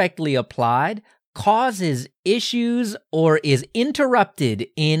incorrectly applied, causes issues, or is interrupted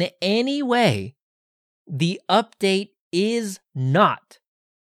in any way, the update is not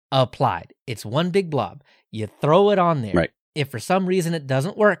applied. It's one big blob. You throw it on there. Right. If for some reason it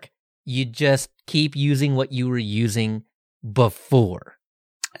doesn't work, you just keep using what you were using before.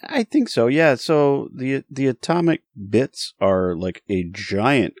 I think so, yeah. So the atomic bits are like a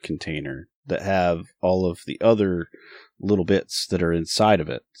giant container that have all of the other little bits that are inside of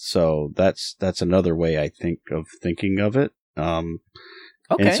it. So that's another way I think of thinking of it. Okay.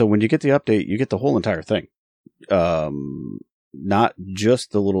 And so when you get the update, you get the whole entire thing. Not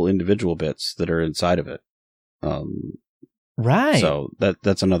just the little individual bits that are inside of it. Right. So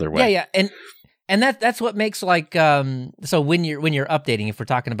that's another way. Yeah. And that's what makes like so when you're updating, if we're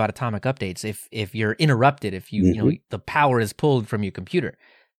talking about atomic updates, if you're interrupted, if you the power is pulled from your computer,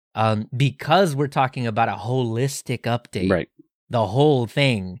 because we're talking about a holistic update, right? The whole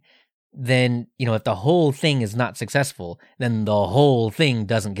thing then, if the whole thing is not successful, then the whole thing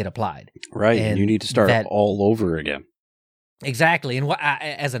doesn't get applied. Right. And you need to start all over again. Exactly. And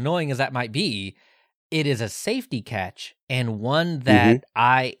as annoying as that might be, it is a safety catch, and one that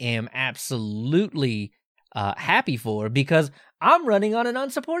I am absolutely happy for, because I'm running on an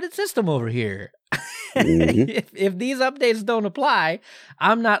unsupported system over here. If these updates don't apply,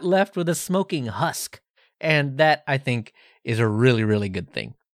 I'm not left with a smoking husk. And that, I think, is a really, really good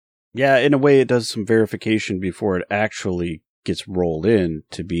thing. Yeah, in a way, it does some verification before it actually gets rolled in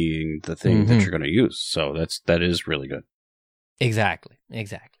to being the thing that you're going to use. So that is really good. Exactly.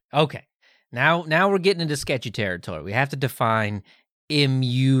 Okay. Now we're getting into sketchy territory. We have to define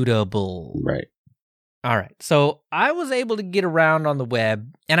immutable. Right. All right. So I was able to get around on the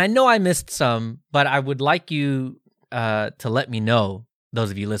web, and I know I missed some, but I would like you to let me know,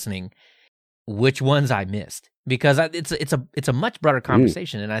 those of you listening, which ones I missed, because it's a much broader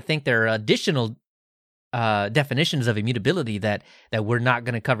conversation, and I think there are additional definitions of immutability that we're not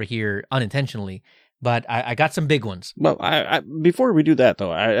going to cover here unintentionally. But I got some big ones. Well, I before we do that,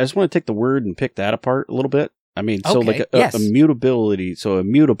 though, I just want to take the word and pick that apart a little bit. I mean, so like immutability. So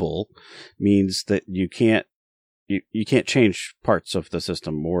immutable means that you can't change parts of the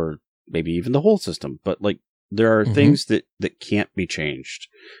system, or maybe even the whole system. But like there are things that can't be changed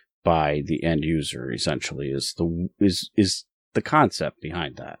by the end user. Essentially, is the concept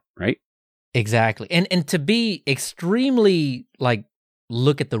behind that, right? Exactly, and to be extremely like,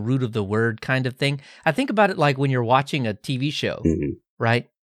 look at the root of the word kind of thing. I think about it like when you're watching a TV show, right?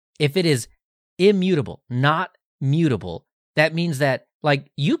 If it is immutable, not mutable, that means that like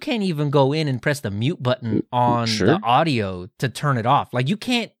you can't even go in and press the mute button on the audio to turn it off. Like you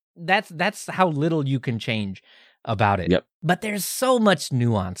can't, that's how little you can change about it. Yep. But there's so much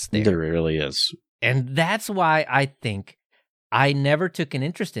nuance there. There really is. And that's why I think I never took an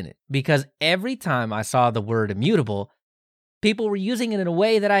interest in it, because every time I saw the word immutable, people were using it in a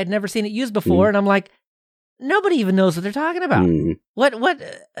way that I had never seen it used before, and I'm like, nobody even knows what they're talking about. What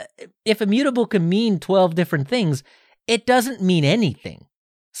if immutable can mean 12 different things, it doesn't mean anything.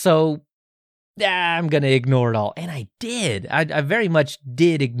 So I'm going to ignore it all. And I did. I very much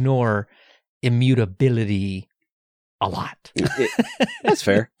did ignore immutability a lot. That's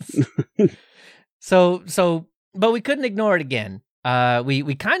fair. But we couldn't ignore it again.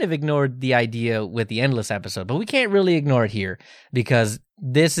 We kind of ignored the idea with the Endless episode, but we can't really ignore it here, because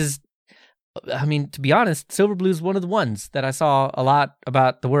this is, I mean, to be honest, Silverblue's one of the ones that I saw a lot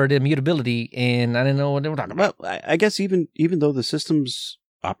about the word immutability, and I didn't know what they were talking about. Well, I guess even though the systems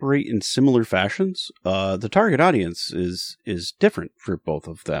operate in similar fashions, the target audience is different for both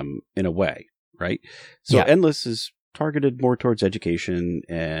of them in a way, right? So Endless is targeted more towards education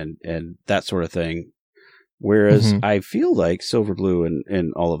and that sort of thing. Whereas I feel like Silverblue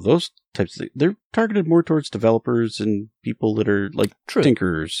and all of those types of things, they're targeted more towards developers and people that are like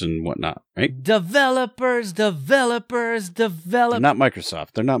tinkers and whatnot, right? Developers. They're not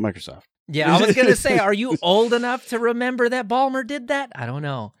Microsoft. Yeah, I was going to say, are you old enough to remember that Ballmer did that? I don't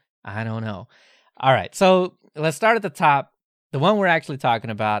know. All right, so let's start at the top. The one we're actually talking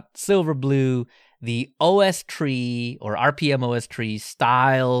about, Silverblue, the OS tree or RPM OS tree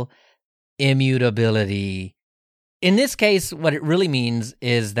style immutability. In this case, what it really means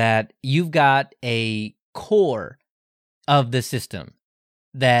is that you've got a core of the system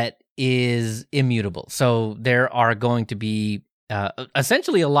that is immutable. So there are going to be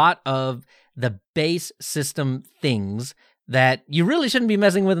essentially a lot of the base system things that you really shouldn't be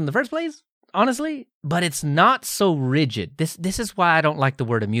messing with in the first place, honestly, but it's not so rigid. This is why I don't like the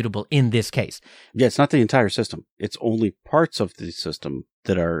word immutable in this case. Yeah, it's not the entire system. It's only parts of the system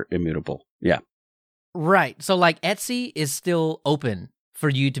that are immutable. Yeah. Right. So like Etsy is still open for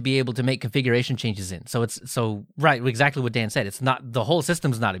you to be able to make configuration changes in. So right, exactly what Dan said. It's not, the whole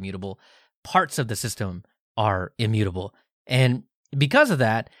system's not immutable. Parts of the system are immutable. And because of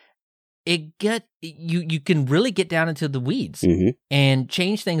that, you can really get down into the weeds and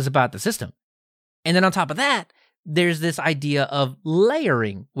change things about the system. And then on top of that, there's this idea of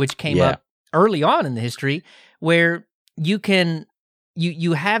layering, which came up early on in the history, where you can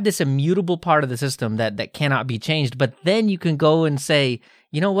you have this immutable part of the system that cannot be changed, but then you can go and say,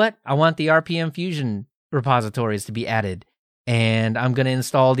 you know what? I want the RPM Fusion repositories to be added, and I'm going to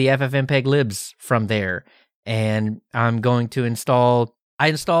install the FFmpeg libs from there, and I'm going to I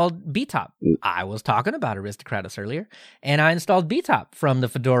installed BTOP. I was talking about Aristocratus earlier, and I installed BTOP from the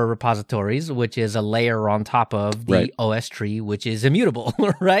Fedora repositories, which is a layer on top of the OS tree, which is immutable,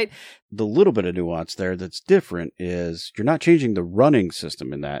 right? The little bit of nuance there that's different is you're not changing the running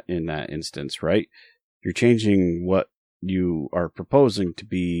system in that instance, right? You're changing what you are proposing to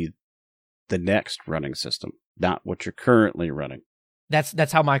be the next running system, not what you're currently running.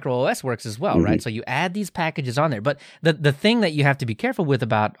 That's how micro OS works as well, right? So you add these packages on there. But the thing that you have to be careful with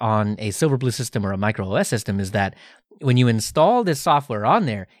about on a Silverblue system or a micro OS system is that when you install this software on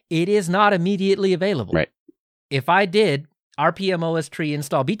there, it is not immediately available. Right. If I did RPM OS tree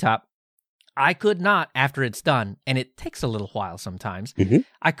install BTOP, I could not, after it's done, and it takes a little while sometimes,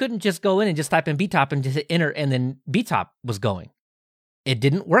 I couldn't just go in and just type in BTOP and just hit enter, and then BTOP was going. It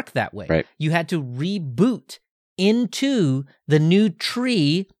didn't work that way. Right. You had to reboot into the new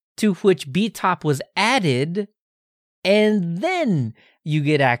tree to which BTOP was added, and then you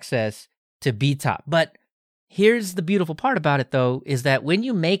get access to BTOP. But here's the beautiful part about it, though, is that when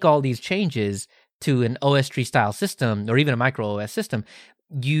you make all these changes to an OS tree style system, or even a micro OS system,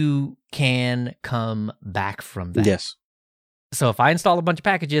 you can come back from that. Yes. So if I install a bunch of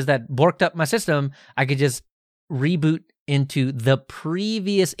packages that borked up my system, I could just reboot into the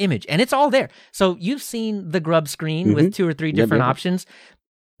previous image, and it's all there. So you've seen the grub screen with 2 or 3 different options.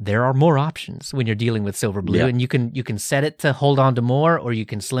 There are more options when you're dealing with Silverblue, and you can set it to hold on to more, or you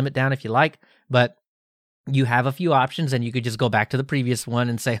can slim it down if you like, but you have a few options, and you could just go back to the previous one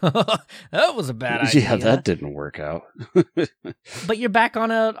and say, oh, that was a bad idea. Yeah, that didn't work out. But you're back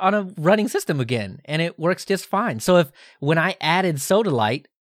on a running system again, and it works just fine. So when I added Sodalite,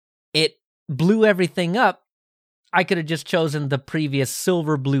 it blew everything up, I could have just chosen the previous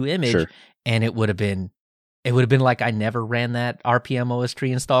Silverblue image, and it would have been like I never ran that RPM OS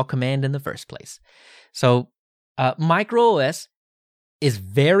tree install command in the first place. So micro OS is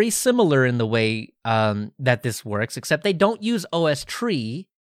very similar in the way that this works, except they don't use OS tree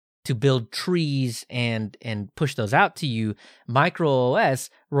to build trees and push those out to you. Micro OS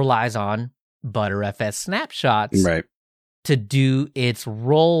relies on ButterFS snapshots to do its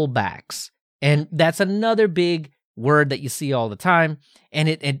rollbacks. And that's another big word that you see all the time, and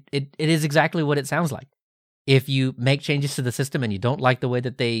it is exactly what it sounds like. If you make changes to the system and you don't like the way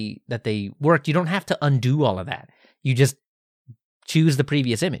that they work, you don't have to undo all of that. You just choose the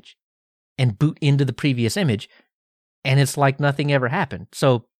previous image and boot into the previous image, and it's like nothing ever happened.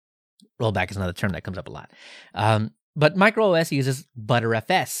 So rollback is another term that comes up a lot. But micro OS uses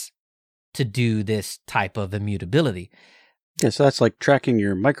ButterFS to do this type of immutability. Yeah, so that's like tracking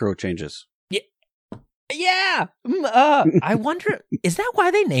your micro changes. Yeah. I wonder, is that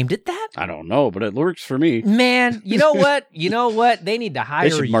why they named it that? I don't know, but it works for me. Man, you know what? They need to hire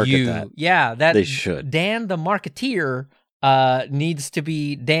they should market you. That. Yeah, they should. Dan the Marketeer needs to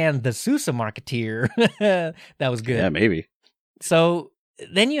be Dan the Sousa Marketeer. That was good. Yeah, maybe. So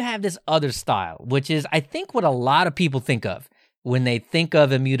then you have this other style, which is, I think, what a lot of people think of when they think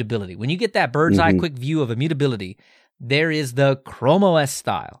of immutability. When you get that bird's eye quick view of immutability, there is the Chrome OS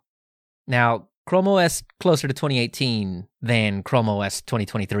style. Now, Chrome OS closer to 2018 than Chrome OS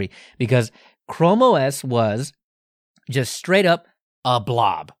 2023, because Chrome OS was just straight up a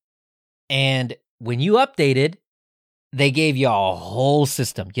blob. And when you updated, they gave you a whole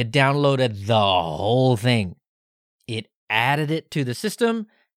system. You downloaded the whole thing. It added it to the system,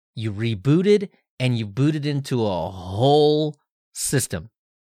 you rebooted, and you booted into a whole system.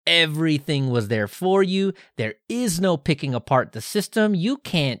 Everything was there for you. There is no picking apart the system. You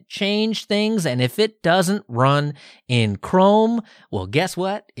can't change things. And if it doesn't run in Chrome, well, guess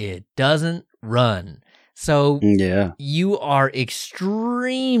what? It doesn't run. So you are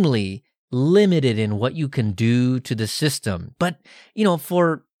extremely limited in what you can do to the system. But,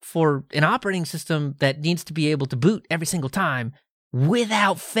 for an operating system that needs to be able to boot every single time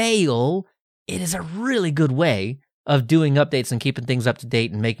without fail, it is a really good way of doing updates and keeping things up to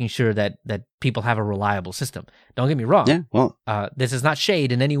date and making sure that people have a reliable system. Don't get me wrong. Yeah, well, this is not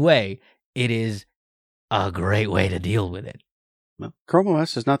shade in any way. It is a great way to deal with it. Well, Chrome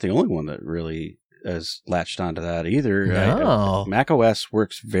OS is not the only one that really has latched onto that either. No. Mac OS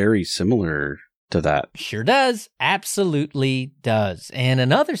works very similar to that. Sure does. Absolutely does. And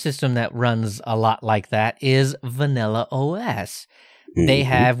another system that runs a lot like that is Vanilla OS. They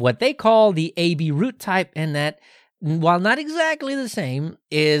have what they call the AB root type, and that, while not exactly the same,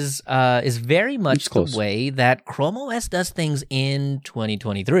 is very much the way that Chrome OS does things in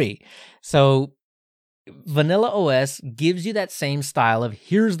 2023. So Vanilla OS gives you that same style of,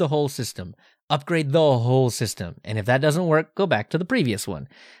 here's the whole system, upgrade the whole system. And if that doesn't work, go back to the previous one.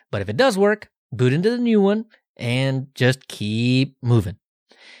 But if it does work, boot into the new one and just keep moving.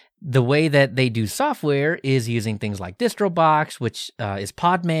 The way that they do software is using things like DistroBox, which is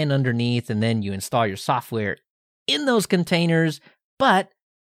Podman underneath, and then you install your software in those containers. But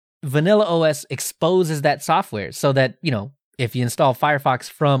Vanilla OS exposes that software so that, if you install Firefox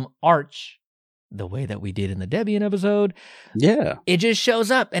from Arch, the way that we did in the Debian episode. Yeah. It just shows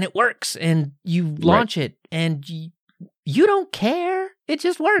up and it works, and you launch it, and you don't care. It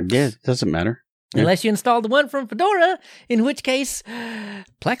just works. Yeah, it doesn't matter. Unless you install the one from Fedora, in which case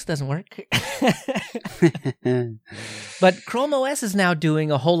Plex doesn't work. But Chrome OS is now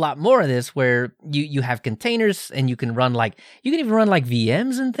doing a whole lot more of this, where you have containers and you can even run like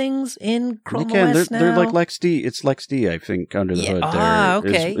VMs and things in Chrome OS now. They're like LXD. It's LXD, I think, under the hood.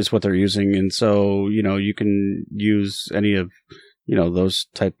 Okay. Is what they're using, and so you can use any of those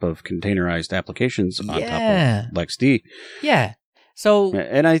type of containerized applications on top of LXD. Yeah. So,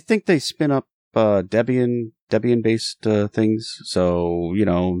 and I think they spin up Debian-based things. So,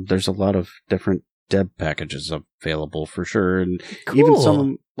 there's a lot of different Deb packages available for sure. And even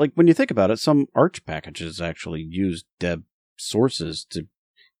some, like when you think about it, some Arch packages actually use Deb sources to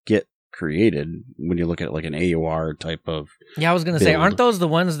get created when you look at like an AUR type of I was going to say, aren't those the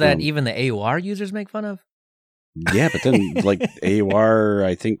ones that even the AUR users make fun of? Yeah, but then like AUR,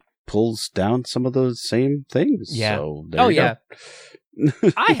 I think, pulls down some of those same things. Yeah. So there you go.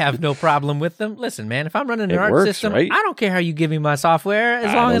 I have no problem with them. Listen, man, if I'm running an Arch system, right? I don't care how you give me my software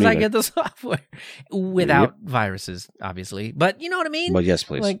as long as I get the software without viruses, obviously. But you know what I mean? But yes,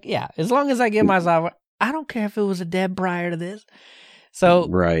 please. Like, as long as I get my software, I don't care if it was a Deb prior to this. So,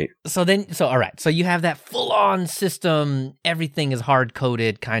 right. So all right. So you have that full on system. Everything is hard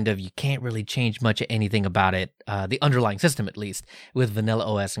coded, kind of. You can't really change much of anything about it. The underlying system, at least, with Vanilla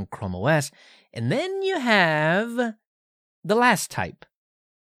OS and Chrome OS. And then you have the last type,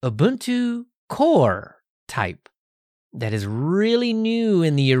 Ubuntu Core type, that is really new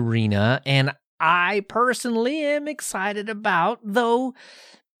in the arena, and I personally am excited about, though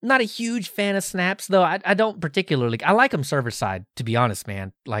not a huge fan of snaps, though I don't particularly, I like them server side, to be honest,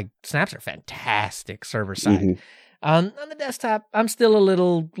 man. Like, snaps are fantastic server side. Mm-hmm. On the desktop, I'm still a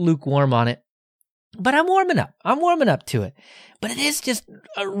little lukewarm on it. But I'm warming up. I'm warming up to it. But it is just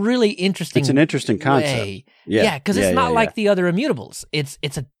a really interesting. It's an interesting concept. Way. Yeah, because it's not like the other immutables. It's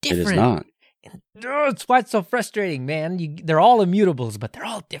a different. It is not. It's why it's so frustrating, man. They're all immutables, but they're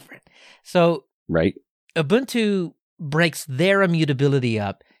all different. So right, Ubuntu breaks their immutability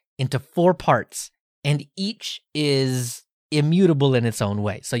up into 4 parts, and each is immutable in its own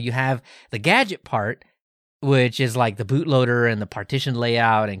way. So you have the gadget part, which is like the bootloader and the partition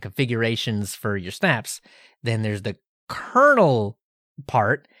layout and configurations for your snaps. Then there's the kernel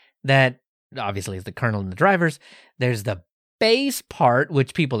part that obviously is the kernel and the drivers. There's the base part,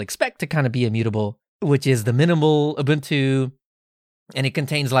 which people expect to kind of be immutable, which is the minimal Ubuntu. And it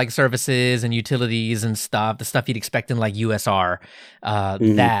contains like services and utilities and stuff, the stuff you'd expect in like USR,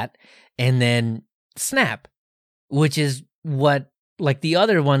 that. And then Snap, which is what like the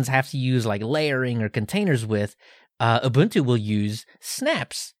other ones have to use like layering or containers with. Ubuntu will use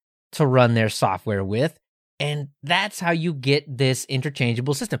snaps to run their software with. And that's how you get this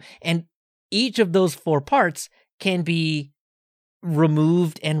interchangeable system. And each of those 4 parts can be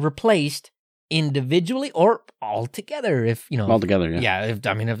removed and replaced individually or all together. If all together, yeah. If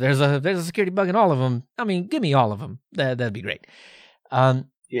there's a security bug in all of them, give me all of them. That'd be great.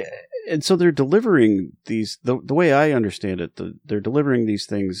 Yeah, and so they're delivering these. The way I understand it, they're delivering these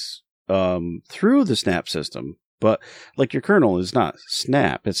things through the Snap system. But like your kernel is not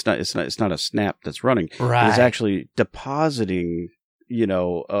Snap. It's not a Snap that's running. Right. It's actually depositing.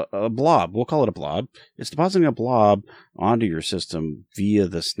 A blob. We'll call it a blob. It's depositing a blob onto your system via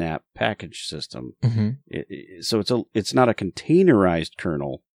the Snap package system. Mm-hmm. So it's not a containerized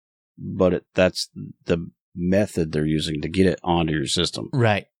kernel, but that's the method they're using to get it onto your system.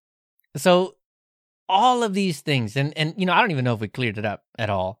 Right. So all of these things, and I don't even know if we cleared it up at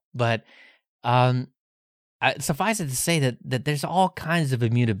all, but suffice it to say that there's all kinds of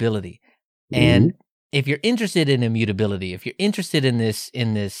immutability. And if you're interested in immutability, if you're interested in this,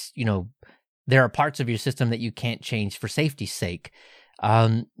 there are parts of your system that you can't change for safety's sake,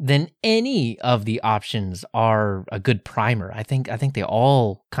 then any of the options are a good primer. I think they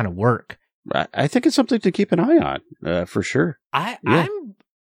all kind of work. I think it's something to keep an eye on, for sure.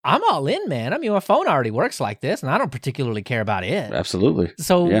 I'm all in, man. My phone already works like this, and I don't particularly care about it. Absolutely.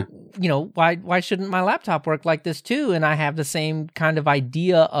 So, why shouldn't my laptop work like this too? And I have the same kind of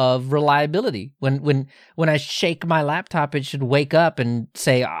idea of reliability. When I shake my laptop, it should wake up and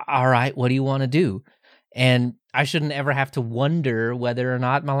say, "All right, what do you want to do?" And I shouldn't ever have to wonder whether or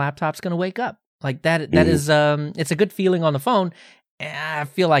not my laptop's going to wake up. Like that. That is, it's a good feeling on the phone. And I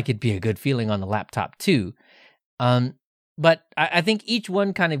feel like it'd be a good feeling on the laptop too. But I think each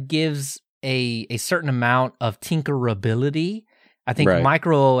one kind of gives a certain amount of tinkerability. I think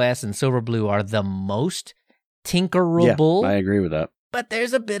Micro OS and Silverblue are the most tinkerable. Yeah, I agree with that. But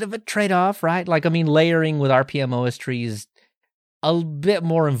there's a bit of a trade-off, right? Like, I mean, layering with RPM OS tree is a bit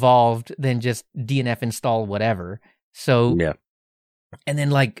more involved than just DNF install whatever. So, yeah. And then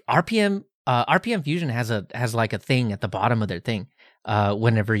like RPM Fusion has like a thing at the bottom of their thing.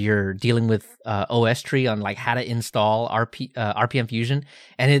 Whenever you're dealing with OS tree on like how to install RPM Fusion,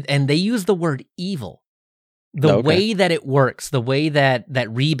 and they use the word evil. The way that it works, the way that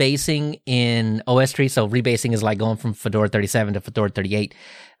rebasing in OS tree, so rebasing is like going from Fedora 37 to Fedora 38,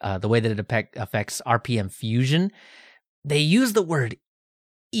 the way that it affects RPM Fusion, they use the word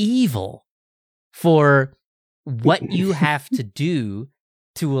evil for what you have to do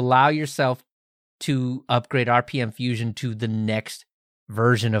to allow yourself to upgrade RPM Fusion to the next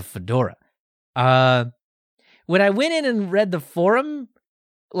version of Fedora. When I went in and read the forum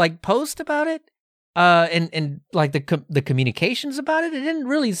like post about it, and like the communications about it, it didn't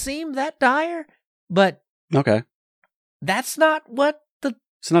really seem that dire. But that's not what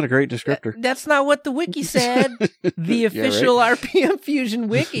it's not a great descriptor. That's not what the wiki said. The official RPM Fusion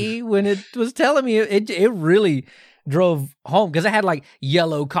wiki, when it was telling me, it really drove home because it had like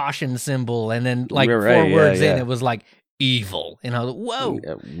yellow caution symbol, and then like 4 words in, it was like evil, and I was like,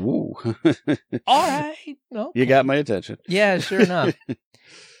 whoa, woo. All right, no, you got my attention. Yeah, sure enough.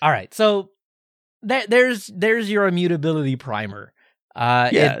 All right, so. There's your immutability primer.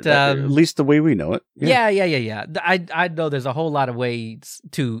 At least the way we know it. Yeah. I know there's a whole lot of ways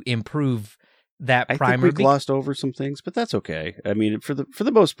to improve that primer. I think we glossed over some things, but that's okay. I mean, for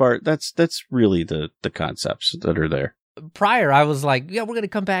the most part, that's really the concepts that are there. Prior, I was like, yeah, we're going to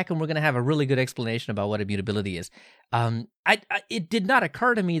come back and we're going to have a really good explanation about what immutability is. It did not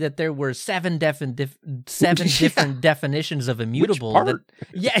occur to me that there were 7 different definitions of immutable.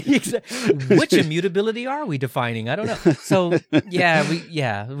 Which immutability are we defining? I don't know. So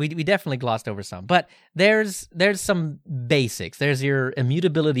we definitely glossed over some. But there's some basics. There's your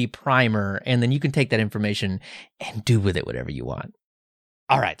immutability primer, and then you can take that information and do with it whatever you want.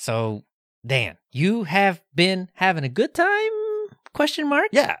 All right, so Dan, you have been having a good time? Question mark?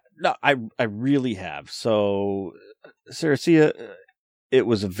 Yeah, no, I really have. So, Saracea, it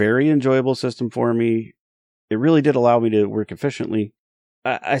was a very enjoyable system for me. It really did allow me to work efficiently.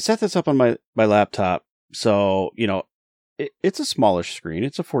 I set this up on my laptop, so, it's a smallish screen.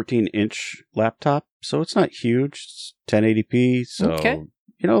 It's a 14-inch laptop, so it's not huge. It's 1080p, so,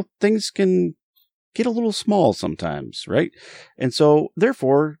 things can get a little small sometimes, right? And so,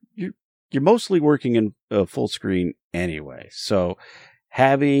 therefore, you're mostly working in full screen anyway. So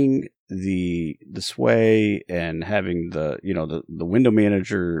having the sway and having the window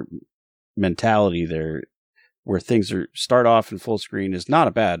manager mentality there, where things start off in full screen, is not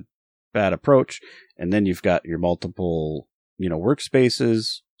a bad approach. And then you've got your multiple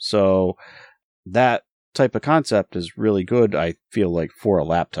workspaces. So that type of concept is really good, I feel like, for a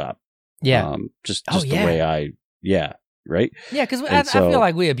laptop. Yeah. Just the way right? Yeah, because I feel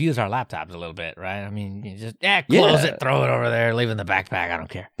like we abuse our laptops a little bit, right? I mean, you just close it, throw it over there, leave it in the backpack. I don't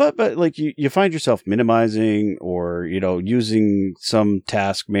care. But like you find yourself minimizing or using some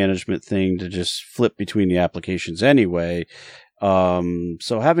task management thing to just flip between the applications anyway.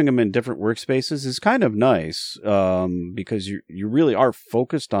 So having them in different workspaces is kind of nice, because you really are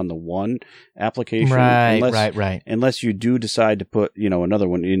focused on the one application. Right. Unless you do decide to put, another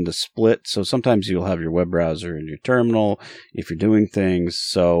one in the split. So sometimes you'll have your web browser and your terminal if you're doing things.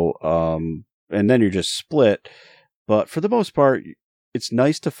 So, and then you're just split. But for the most part, it's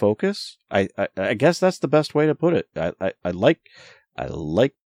nice to focus. I guess that's the best way to put it. I like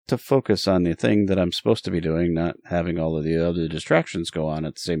to focus on the thing that I'm supposed to be doing, not having all of the other distractions go on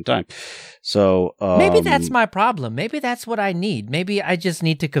at the same time. So maybe that's my problem. Maybe that's what I need. Maybe I just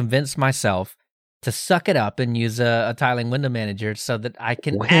need to convince myself to suck it up and use a tiling window manager so that I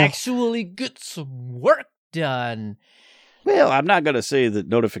can actually get some work done. Well, I'm not going to say that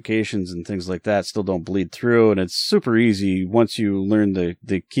notifications and things like that still don't bleed through, and it's super easy once you learn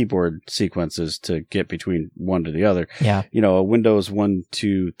the keyboard sequences to get between one to the other. Yeah. Windows 1,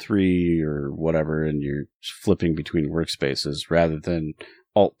 2, 3, or whatever, and you're flipping between workspaces rather than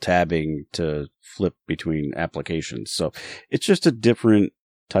alt-tabbing to flip between applications. So it's just a different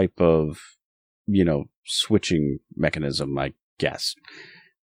type of, switching mechanism, I guess.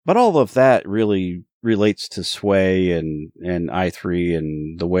 But all of that really relates to Sway and i3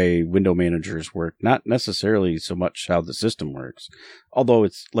 and the way window managers work, not necessarily so much how the system works. Although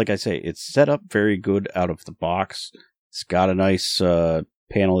it's, like I say, it's set up very good out of the box. It's got a nice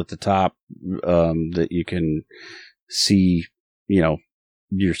panel at the top that you can see,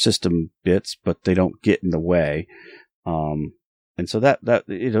 your system bits, but they don't get in the way. And so that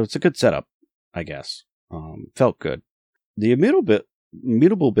it's a good setup, I guess. Felt good. The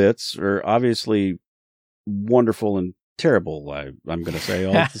mutable bits are obviously wonderful and terrible. I'm going to say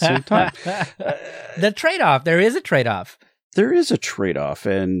all at the same time. The trade-off. There is a trade-off. There is a trade-off,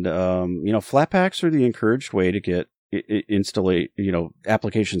 and flat packs are the encouraged way to get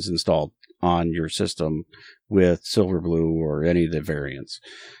applications installed on your system with Silverblue or any of the variants.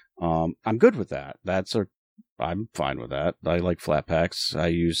 I'm good with that. I'm fine with that. I like flat packs. I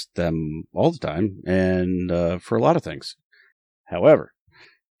use them all the time and for a lot of things. However,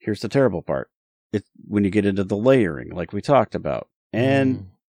 here's the terrible part. It's when you get into the layering, like we talked about. And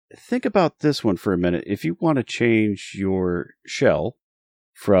think about this one for a minute. If you want to change your shell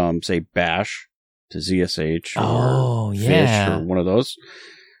from, say, Bash to ZSH or Fish or one of those,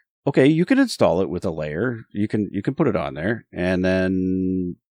 okay, you can install it with a layer. You can put it on there, and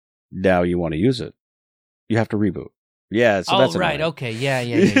then now you want to use it. You have to reboot. Yeah, so that's right. Annoying. Okay, yeah.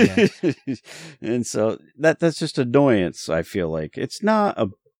 And so that's just annoyance. I feel like it's not a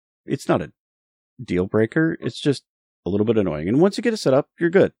deal breaker. It's just a little bit annoying. And once you get it set up, you're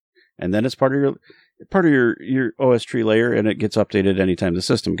good. And then it's part of your OS tree layer, and it gets updated anytime the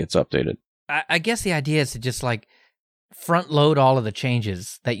system gets updated. I guess the idea is to just like front load all of the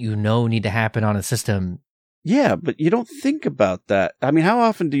changes that need to happen on a system. Yeah, but you don't think about that. I mean, how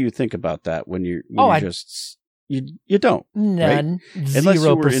often do you think about that when you don't? None. Right? 0%. Unless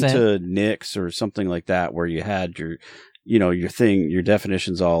you were into Nix or something like that, where you had your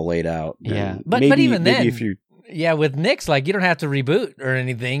definitions all laid out. Yeah, but even then, if you with Nix, like you don't have to reboot or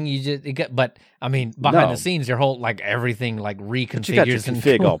anything. But I mean, behind the scenes, your whole everything reconfigures. But you got your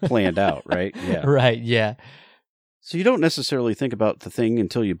config all planned out, right? Yeah, right. Yeah. So you don't necessarily think about the thing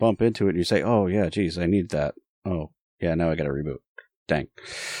until you bump into it and you say, "Oh yeah, geez, I need that." Oh yeah, now I got to reboot. Dang.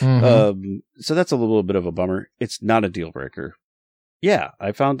 Mm-hmm. So that's a little bit of a bummer. It's not a deal breaker. Yeah,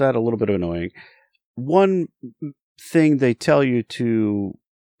 I found that a little bit annoying. One thing they tell you to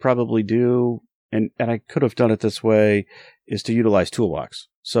probably do, and I could have done it this way, is to utilize Toolbox.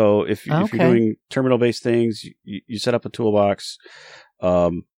 So if you're doing terminal-based things, you set up a Toolbox.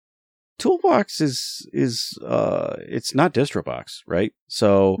 Toolbox is it's not DistroBox, right?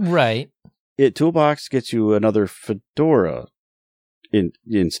 So Toolbox gets you another Fedora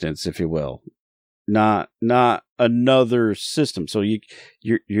instance, if you will, not another system. So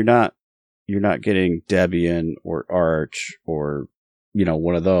you're not getting Debian or Arch or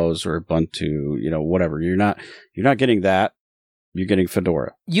one of those, or Ubuntu, whatever. You're not getting that. You're getting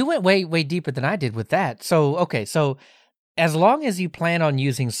Fedora. You went way deeper than I did with that. So as long as you plan on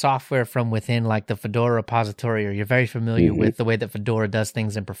using software from within, like the Fedora repository, or you're very familiar with the way that Fedora does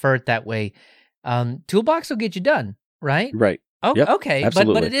things and prefer it that way, Toolbox will get you done, right? Right. Oh, yep, okay.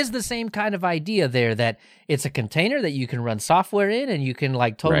 But it is the same kind of idea there, that it's a container that you can run software in, and you can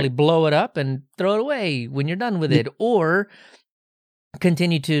totally blow it up and throw it away when you're done with it, or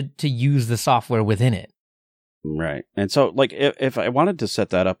continue to use the software within it. Right. And so if I wanted to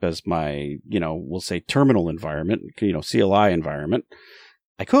set that up as my, we'll say terminal environment, CLI environment,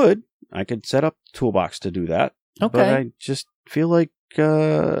 I could set up Toolbox to do that. Okay. But I just feel like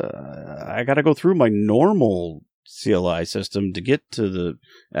I got to go through my normal CLI system to get to the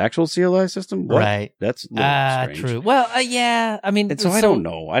actual CLI system. What? Right. That's strange. True. Well, yeah. I mean, so I don't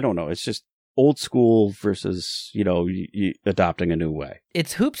know. It's just old school versus, adopting a new way.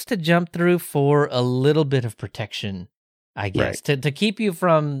 It's hoops to jump through for a little bit of protection, I guess, to keep you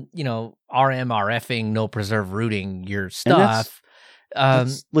from, RMRFing, no preserve rooting your stuff.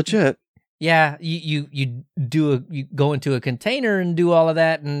 That's legit. Yeah, you go into a container and do all of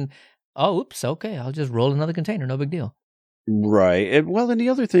that, and oops, okay, I'll just roll another container, no big deal. Right. And the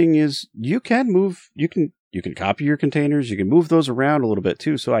other thing is you can copy your containers, you can move those around a little bit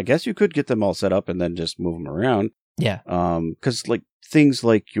too. So I guess you could get them all set up and then just move them around. Yeah. Because things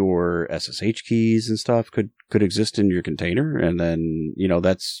like your SSH keys and stuff could exist in your container, and then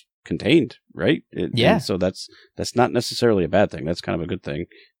that's contained, right? Yeah. And so that's not necessarily a bad thing. That's kind of a good thing.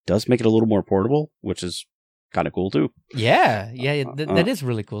 Does make it a little more portable, which is kind of cool too. Yeah, that is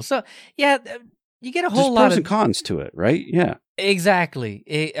really cool. So yeah, you get a whole lot of pros and cons to it, right? Yeah,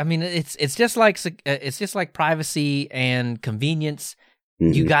 exactly. I mean, it's just like privacy and convenience.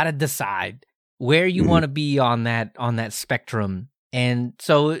 Mm-hmm. You got to decide where you want to be on that spectrum, and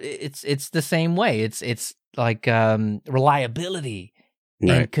so it's the same way. It's like reliability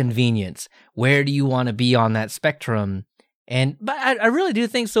and convenience. Where do you want to be on that spectrum? But I really do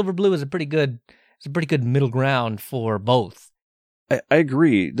think Silverblue is a pretty good middle ground for both. I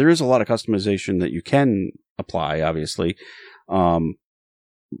agree. There is a lot of customization that you can apply, obviously. I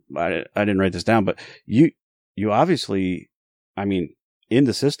didn't write this down, but you obviously, I mean, in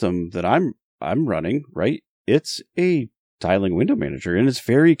the system that I'm running, right? It's a tiling window manager, and it's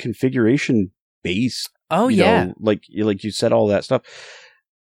very configuration based. Oh, yeah. Like you said, all that stuff.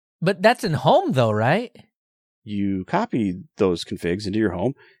 But that's in home, though, right? You copy those configs into your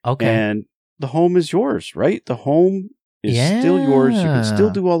home. Okay. And the home is yours, right? The home is still yours. You can still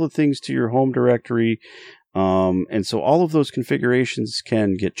do all the things to your home directory. And so all of those configurations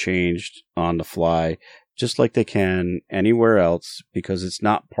can get changed on the fly, just like they can anywhere else, because it's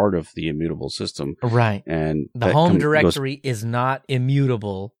not part of the immutable system. Right. And the home directory is not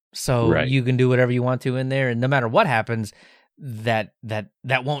immutable. So you can do whatever you want to in there. And no matter what happens, that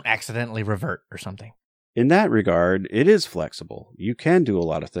won't accidentally revert or something. In that regard, it is flexible. You can do a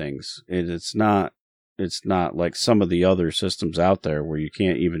lot of things. It's not like some of the other systems out there where you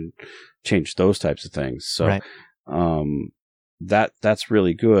can't even change those types of things. So that's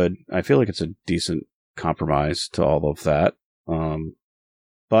really good. I feel like it's a decent compromise to all of that.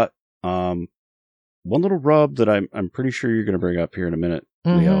 But one little rub that I'm pretty sure you're going to bring up here in a minute,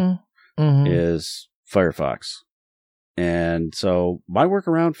 Leo, is Firefox. And so my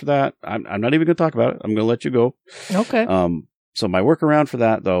workaround for that, I'm not even going to talk about it. I'm going to let you go. Okay. So my workaround for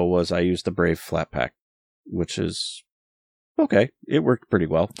that, though, was I used the Brave Flatpak, which is okay. It worked pretty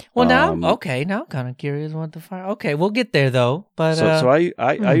well. Well, now I'm kind of curious what the fire. Okay, we'll get there though. But so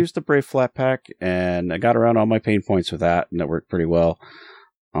I used the Brave Flatpak, and I got around all my pain points with that, and it worked pretty well.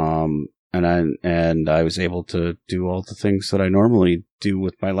 And I was able to do all the things that I normally do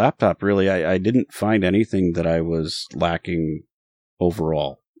with my laptop. Really, I didn't find anything that I was lacking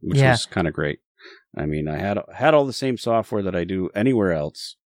overall, which was kind of great. I mean, I had all the same software that I do anywhere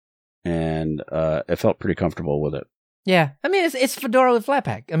else, and it felt pretty comfortable with it. Yeah, I mean, it's Fedora with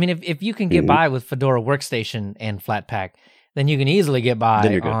Flatpak. I mean, if you can get by with Fedora Workstation and Flatpak, then you can easily get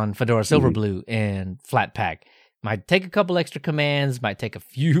by on Fedora Silverblue and Flatpak. Might take a couple extra commands, might take a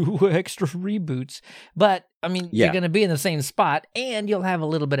few extra reboots, but I mean, you're going to be in the same spot, and you'll have a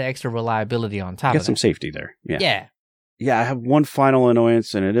little bit of extra reliability on top of it. Get some safety there. Yeah. I have one final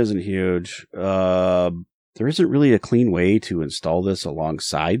annoyance, and it isn't huge. There isn't really a clean way to install this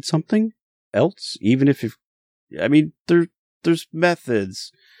alongside something else, even if there's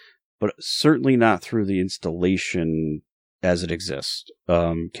methods, but certainly not through the installation as it exists.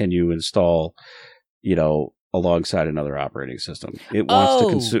 Can you install, alongside another operating system? It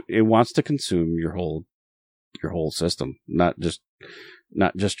wants to consume your whole system, not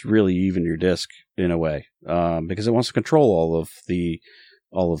just really even your disk in a way, because it wants to control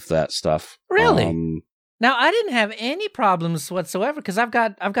all of that stuff. Really? Now I didn't have any problems whatsoever because I've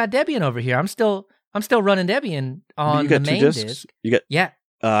got Debian over here. I'm still running Debian on the main disk. You got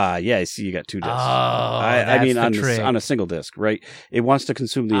I see. You got two disks. I mean, on a single disk, right? It wants to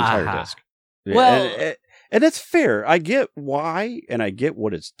consume the entire disk. Well. And that's fair. I get why, and I get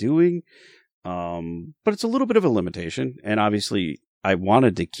what it's doing, but it's a little bit of a limitation. And obviously, I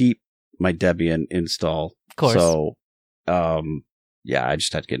wanted to keep my Debian install. Of course. So, I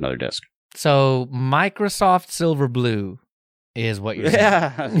just had to get another disk. So, Microsoft Silverblue is what you're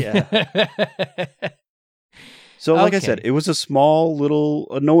saying. Yeah. So, like I said, it was a small little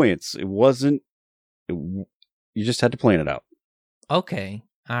annoyance. It wasn't. You just had to plan it out. Okay.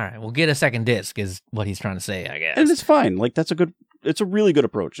 All right, we'll get a second disc is what he's trying to say, I guess. And it's fine. Like it's a really good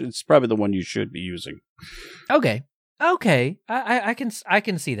approach. It's probably the one you should be using. Okay. I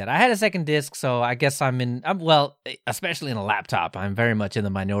can see that. I had a second disc, so I guess especially in a laptop, I'm very much in the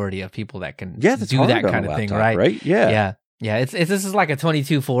minority of people that can do that kind of thing, right? Right? Yeah. Yeah. This is like a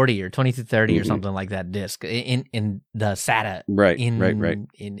 2240 or 2230 or something like that disc in the SATA. Right. In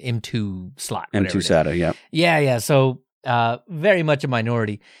M2 slot. M2 SATA, yeah. Yeah. So very much a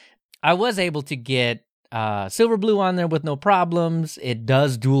minority. I was able to get Silverblue on there with no problems. It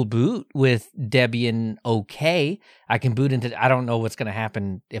does dual boot with Debian okay. I can boot into I don't know what's going to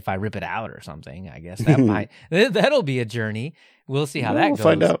happen if I rip it out or something. I guess that'll be a journey. We'll see how that goes. We'll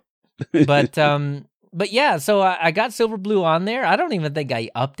find out. But yeah, so I got Silverblue on there. I don't even think I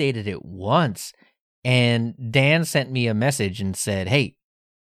updated it once. And Dan sent me a message and said, "Hey,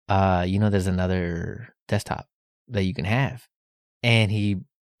 there's another desktop that you can have." And he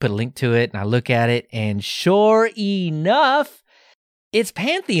put a link to it, and I look at it, and sure enough, it's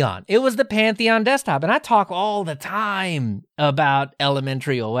Pantheon. It was the Pantheon desktop, and I talk all the time about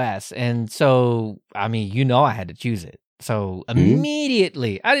Elementary OS, and so, I mean, I had to choose it. So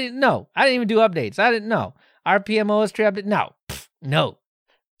immediately, I didn't even do updates. I didn't know. RPM OS tree update, no.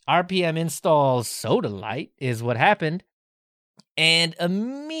 RPM installs Sodalite is what happened, and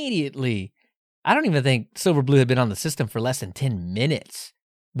immediately, I don't even think Silverblue had been on the system for less than 10 minutes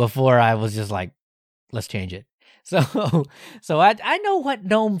before I was just like, let's change it. So I know what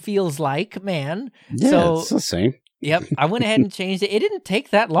GNOME feels like, man. Yeah, it's the same. Yep, I went ahead and changed it. It didn't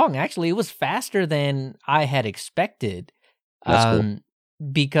take that long, actually. It was faster than I had expected. That's cool.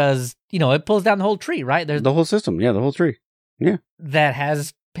 Because, it pulls down the whole tree, right? There's the whole system. Yeah, the whole tree. Yeah. That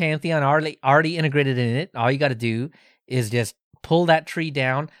has Pantheon already integrated in it. All you got to do is just pull that tree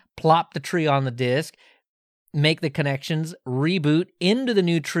down, plop the tree on the disk, make the connections, reboot into the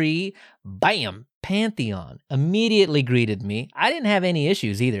new tree, bam, Pantheon immediately greeted me. I didn't have any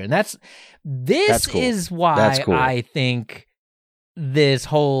issues either. And this cool. is why cool. I think this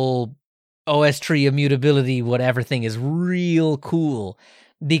whole OS tree immutability, whatever thing is real cool.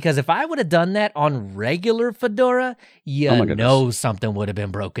 Because if I would have done that on regular Fedora, something would have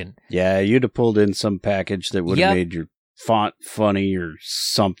been broken. Yeah, you'd have pulled in some package that would have made your font funny or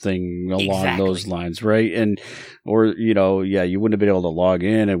something along those lines, right? Or you wouldn't have been able to log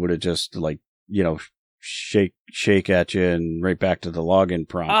in. It would have just shake at you and right back to the login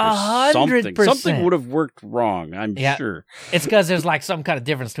prompt. 100%. Something would have worked wrong, I'm sure. It's because there's some kind of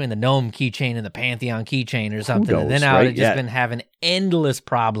difference between the GNOME keychain and the Pantheon keychain or something. And then I would have just been having endless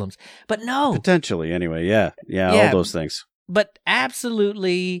problems. But no. Potentially, anyway. Yeah, all those things. But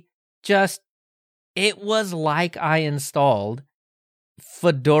absolutely it was like I installed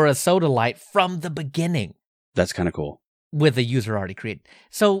Fedora Sodalite from the beginning. That's kind of cool. With a user already created.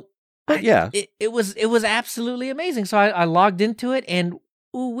 So it was absolutely amazing. So I logged into it and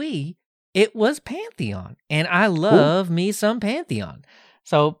ooh-wee, it was Pantheon. And I love me some Pantheon.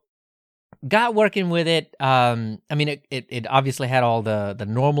 So got working with it. It obviously had all the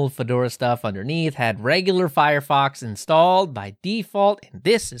normal Fedora stuff underneath, had regular Firefox installed by default. And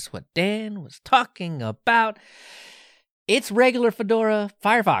this is what Dan was talking about. It's regular Fedora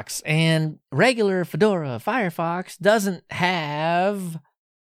Firefox. And regular Fedora Firefox doesn't have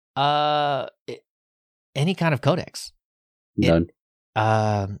any kind of codecs. None.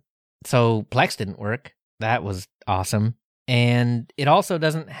 So Plex didn't work. That was awesome. And it also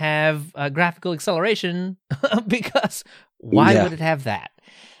doesn't have graphical acceleration because why would it have that?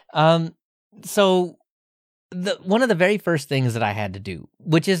 So one of the very first things that I had to do,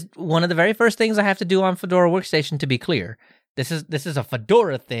 which is one of the very first things I have to do on Fedora Workstation, to be clear, this is a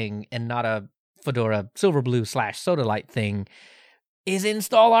Fedora thing and not a Fedora Silverblue / Sodalite thing, is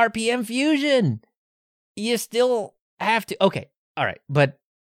install RPM Fusion. You still have to. Okay, all right. But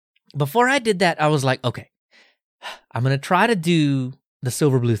before I did that, I was like, okay, I'm going to try to do the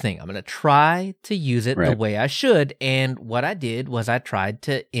Silverblue thing. I'm going to try to use it the way I should. And what I did was I tried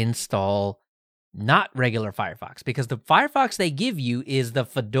to install not regular Firefox, because the Firefox they give you is the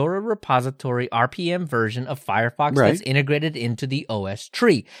Fedora repository RPM version of Firefox that's integrated into the OS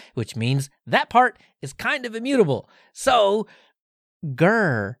tree, which means that part is kind of immutable. So,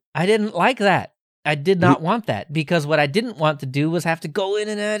 I didn't like that. I did not want that, because what I didn't want to do was have to go in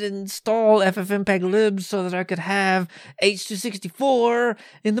and install ffmpeg-lib so that I could have H264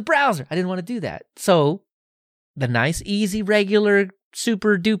 in the browser. I didn't want to do that. So the nice, easy, regular,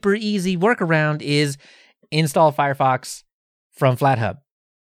 super duper easy workaround is install Firefox from FlatHub.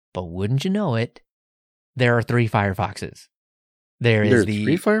 But wouldn't you know it, there are 3 Firefoxes. There are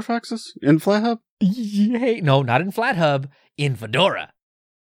 3 Firefoxes in FlatHub? No, not in FlatHub. In Fedora.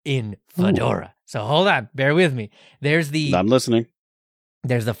 Ooh. So hold on, bear with me. I'm listening.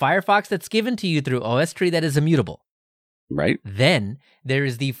 There's the Firefox that's given to you through OS tree that is immutable. Right. Then there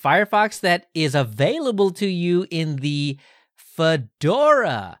is the Firefox that is available to you in the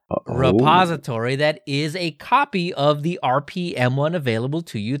Fedora repository that is a copy of the RPM one available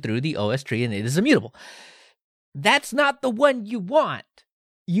to you through the OS tree, and it is immutable. That's not the one you want.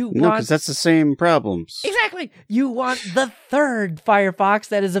 No, because that's the same problems. Exactly. You want the third Firefox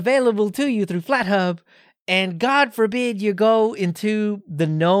that is available to you through FlatHub, and God forbid you go into the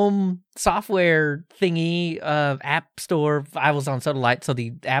GNOME software thingy, app store. I was on Sodalite, so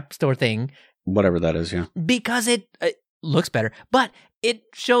the app store thing. Whatever that is, yeah. Because it looks better, but it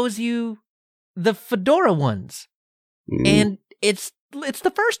shows you the Fedora ones, and it's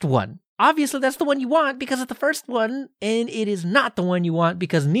the first one. Obviously, that's the one you want because it's the first one, and it is not the one you want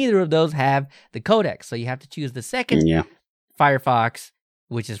because neither of those have the codec. So you have to choose the second Firefox,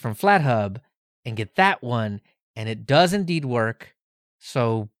 which is from FlatHub, and get that one, and it does indeed work.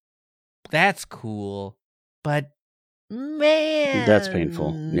 So that's cool, but man, that's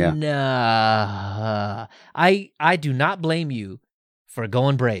painful. Yeah, nah. I do not blame you for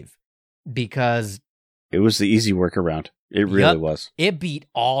going Brave, because it was the easy workaround. It really was. It beat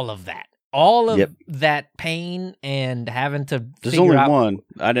all of that. All of that pain and having to There's figure only out... one.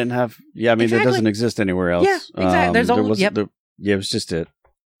 I didn't have... Yeah, I mean, That doesn't exist anywhere else. Yeah, exactly. There's only... it was just it.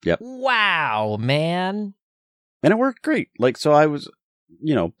 Yep. Wow, man. And it worked great. So I was,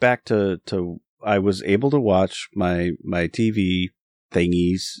 back to I was able to watch my TV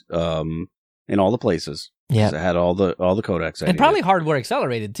thingies in all the places. Yeah, it had all the codecs. And probably hardware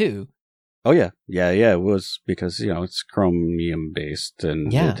accelerated too. Oh yeah. It was because it's Chromium based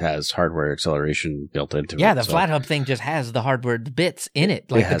and it has hardware acceleration built into it. Yeah, the FlatHub thing just has the hardware, the bits in it,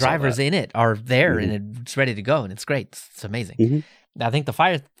 like the drivers in it are there, and it's ready to go, and it's great. It's amazing. Mm-hmm. I think the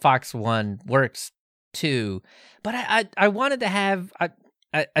Firefox one works too, but I wanted to have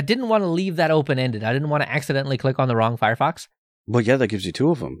I didn't want to leave that open ended. I didn't want to accidentally click on the wrong Firefox. Well, yeah, that gives you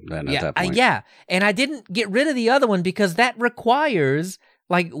two of them then at that point. And I didn't get rid of the other one because that requires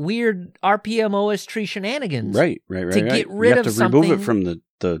like weird RPM OS tree shenanigans. Right. To get rid of something. You have to remove it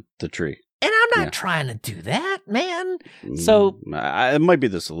from the tree. And I'm not trying to do that, man. So it might be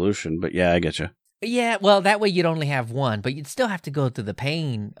the solution, but yeah, I get you. Yeah, well, that way you'd only have one, but you'd still have to go through the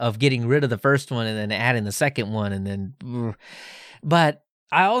pain of getting rid of the first one and then adding the second one and then... But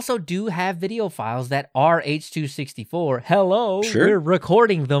I also do have video files that are H.264. Hello, we're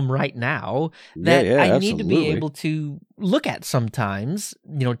recording them right now that I need to be able to look at sometimes,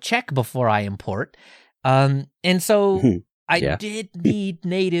 check before I import. And so I did need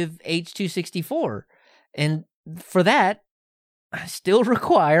native H.264. And for that, I still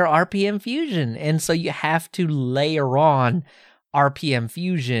require RPM Fusion. And so you have to layer on RPM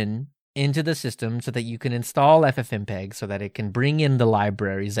Fusion into the system so that you can install FFmpeg so that it can bring in the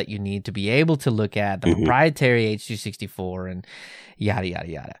libraries that you need to be able to look at the proprietary H.264 and yada, yada,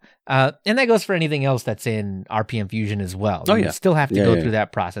 yada. And that goes for anything else that's in RPM Fusion as well. You still have to go through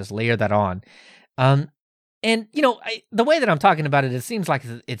that process, layer that on. And, the way that I'm talking about it, it seems like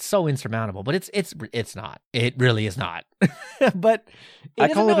it's so insurmountable, but it's not. It really is not. But I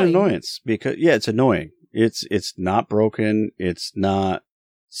call it an annoyance because, it's annoying. It's not broken. It's not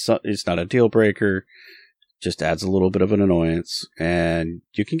a deal breaker. Just adds a little bit of an annoyance, and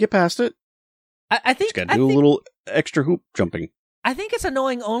you can get past it. I think you got to do a little extra hoop jumping. I think it's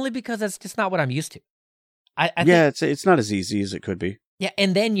annoying only because that's just not what I'm used to. It's not as easy as it could be. Yeah,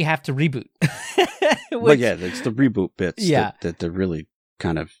 and then you have to reboot. It's the reboot bits that really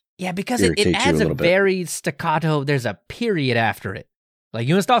kind of because it adds a very staccato. There's a period after it. Like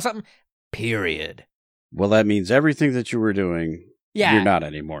you install something, period. Well, that means everything that you were doing. Yeah. You're not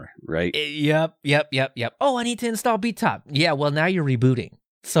anymore, right? Yep. Oh, I need to install BTOP. Yeah, well, now you're rebooting.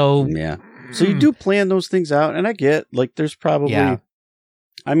 So So you do plan those things out, and I get, like, there's probably...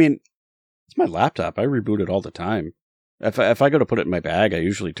 I mean, it's my laptop. I reboot it all the time. If I go to put it in my bag, I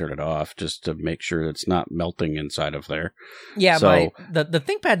usually turn it off just to make sure it's not melting inside of there. Yeah, so, the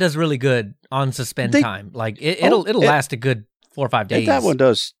ThinkPad does really good on suspend time. Like, it'll last a good 4 or 5 days. That one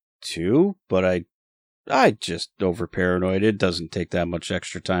does, too, but I just over paranoid. It doesn't take that much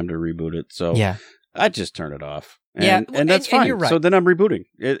extra time to reboot it, so I just turn it off. And that's fine. And you're right. So then I'm rebooting.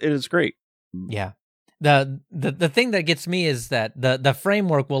 It is great. Yeah. The thing that gets me is that the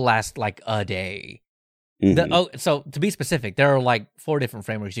framework will last like a day. So to be specific, there are like 4 different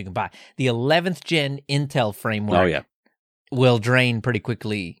frameworks you can buy. The 11th gen Intel framework will drain pretty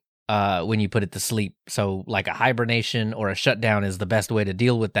quickly when you put it to sleep. So like a hibernation or a shutdown is the best way to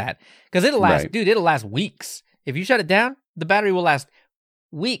deal with that. Because it'll last, it'll last weeks. If you shut it down, the battery will last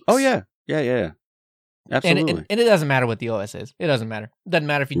weeks. Oh, yeah. Absolutely. And it doesn't matter what the OS is. It doesn't matter. It doesn't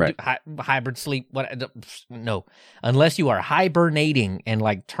matter if you do hybrid sleep. No. Unless you are hibernating and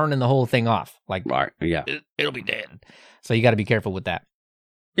like turning the whole thing off. Like, it'll be dead. So you got to be careful with that.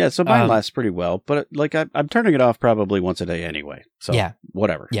 Yeah, so mine lasts pretty well, but like I'm turning it off probably once a day anyway. So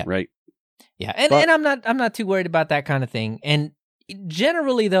whatever, right? Yeah, and I'm not too worried about that kind of thing. And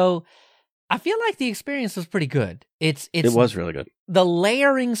generally though, I feel like the experience was pretty good. It was really good. The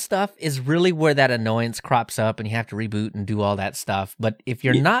layering stuff is really where that annoyance crops up and you have to reboot and do all that stuff. But if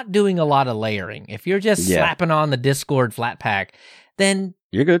you're not doing a lot of layering, if you're just slapping on the Discord Flatpak, then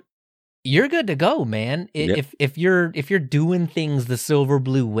you're good. You're good to go, man. If you're doing things the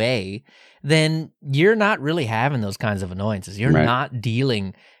Silverblue way, then you're not really having those kinds of annoyances. You're not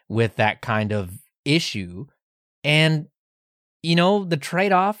dealing with that kind of issue. And the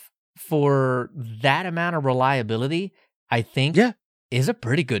trade-off for that amount of reliability, I think, is a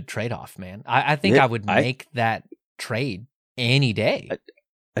pretty good trade-off, man. I think I would make that trade any day.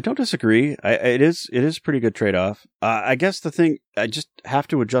 I don't disagree. It is a pretty good trade-off. I guess the thing, I just have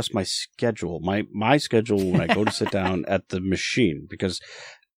to adjust my schedule, my schedule when I go to sit down at the machine, because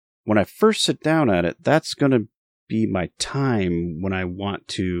when I first sit down at it, that's going to be my time when I want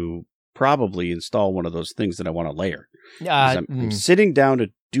to probably install one of those things that I want to layer. I'm sitting down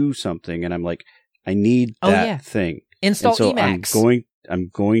to do something, and I'm like, I need that thing. Install Emacs. I'm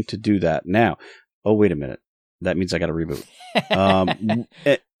going to do that now. Oh, wait a minute. That means I got to reboot.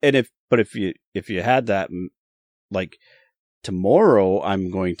 if you had that, like tomorrow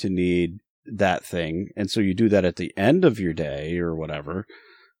I'm going to need that thing, and so you do that at the end of your day or whatever,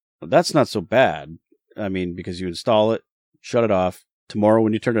 that's not so bad. I mean, because you install it, shut it off. Tomorrow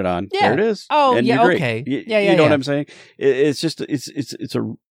when you turn it on, there it is. Oh, and yeah, okay. You know what I'm saying? It's just it's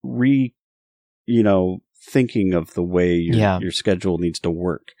a thinking of the way your schedule needs to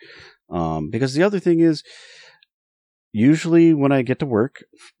work. Because the other thing is, usually when I get to work,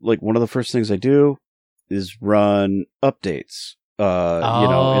 like one of the first things I do is run updates, in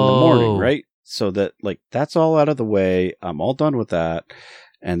the morning, right? So that like that's all out of the way. I'm all done with that.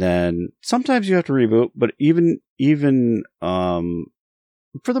 And then sometimes you have to reboot, but even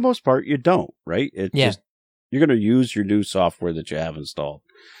for the most part, you don't, right? Just, you're going to use your new software that you have installed.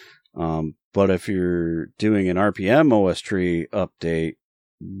 But if you're doing an RPM OS tree update,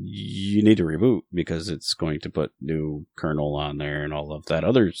 you need to reboot because it's going to put new kernel on there and all of that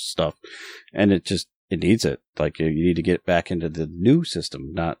other stuff. And it needs it. Like you need to get back into the new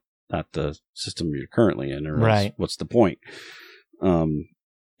system, not the system you're currently in, or right. What's the point?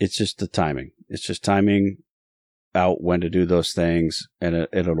 It's just the timing. It's just timing out when to do those things, and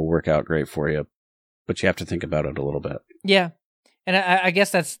it'll work out great for you. But you have to think about it a little bit. Yeah, and I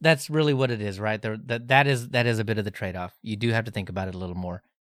guess that's really what it is, right? That is a bit of the trade-off. You do have to think about it a little more.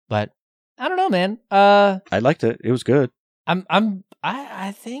 But I don't know, man. I liked it. It was good.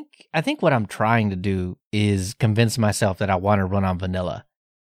 I think what I'm trying to do is convince myself that I want to run on vanilla.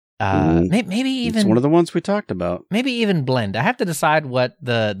 Maybe even it's one of the ones we talked about. Maybe even blend. I have to decide what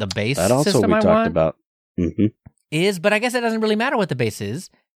the base that also system we I talked want about. Mm-hmm. is, but I guess it doesn't really matter what the base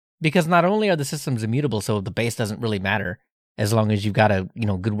is, because not only are the systems immutable, so the base doesn't really matter as long as you've got a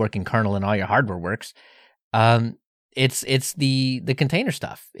good working kernel and all your hardware works. It's the container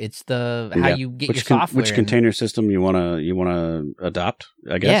stuff. It's the how you get your software. Which container system you wanna adopt?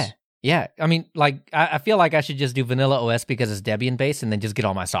 I guess. Yeah. I mean, like I feel like I should just do Vanilla OS because it's Debian based, and then just get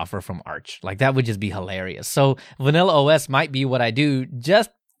all my software from Arch. Like that would just be hilarious. So Vanilla OS might be what I do just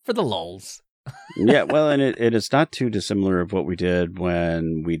for the lulz. Yeah, well, and it is not too dissimilar of what we did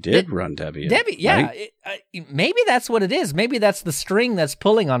when we did run Debian. Yeah, right? Maybe that's what it is. Maybe that's the string that's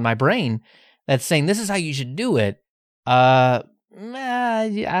pulling on my brain that's saying this is how you should do it. Yeah,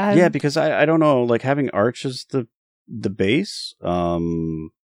 because I don't know, like having Arch as the base,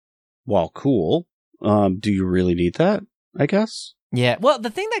 while cool, do you really need that? I guess. Yeah. Well, the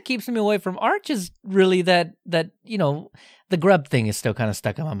thing that keeps me away from Arch is really that the grub thing is still kind of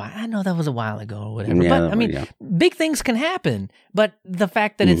stuck in my mind. I know that was a while ago or whatever, but I mean, big things can happen. But the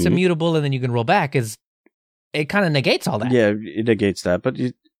fact that it's immutable and then you can roll back it kind of negates all that. Yeah, it negates that. But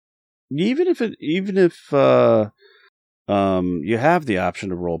even if you have the option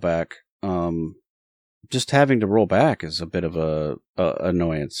to roll back, just having to roll back is a bit of a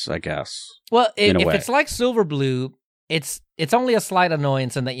annoyance, I guess. Well, if it's like Silverblue, it's only a slight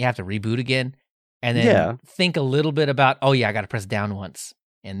annoyance in that you have to reboot again and then think a little bit about, I got to press down once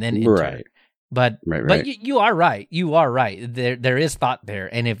and then enter. Right. But you are right. You are right. There is thought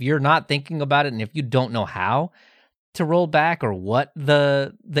there, and if you're not thinking about it, and if you don't know how to roll back or what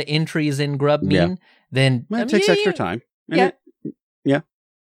the entries in grub mean, then it takes extra time. Yeah.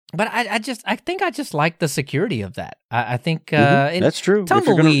 But I think I just like the security of that. I think that's true.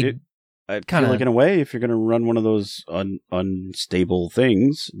 Tumbleweed. I feel like in a way, if you're going to run one of those unstable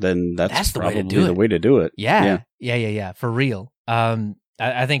things, then that's probably the way to do it. Yeah. For real.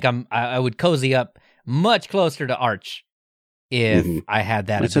 I think I would cozy up much closer to Arch if I had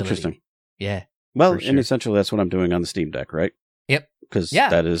that That's ability. Interesting. Yeah. Well, and essentially that's what I'm doing on the Steam Deck, right? Yep. Because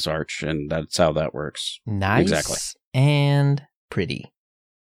that is Arch, and that's how that works. Nice. Exactly. And pretty.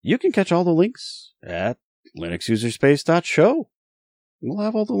 You can catch all the links at linuxuserspace.show. We'll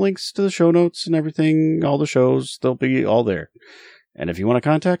have all the links to the show notes and everything, all the shows, they'll be all there. And if you want to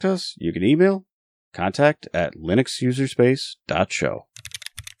contact us, you can email contact@linuxuserspace.show.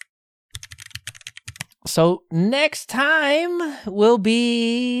 So next time we'll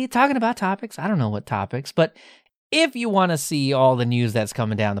be talking about topics. I don't know what topics, but if you want to see all the news that's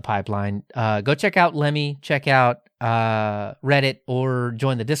coming down the pipeline, go check out Lemmy, check out Reddit, or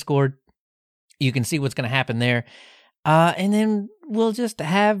join the Discord. You can see what's going to happen there. And then we'll just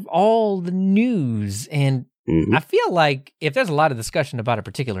have all the news. And I feel like if there's a lot of discussion about a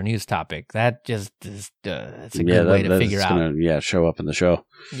particular news topic, that just is it's a good way to figure out. Show up in the show.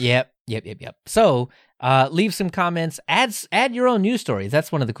 Yep. So leave some comments. Add your own news stories.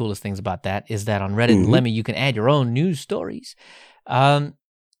 That's one of the coolest things about that, is that on Reddit and Lemmy, you can add your own news stories.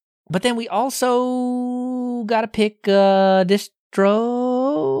 But then we also got to pick distro.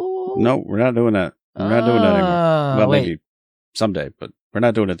 No, we're not doing that. We're not doing that anymore. Well, maybe someday, but We're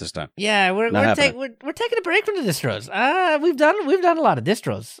not doing it this time. Yeah, we're taking a break from the distros. We've done a lot of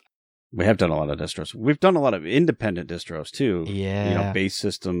distros. We have done a lot of distros. We've done a lot of independent distros too. Yeah, base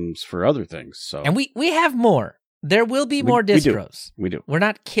systems for other things. So, and we have more. There will be more distros. We do. We're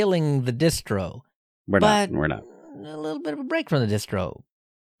not killing the distro. We're not. A little bit of a break from the distro.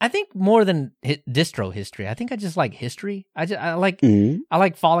 I think more than distro history. I think I just like history. I like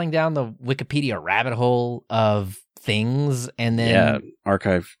falling down the Wikipedia rabbit hole of things, and then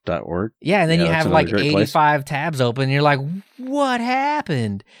archive.org. Yeah, and then you have like 85 tabs open, and you're like, what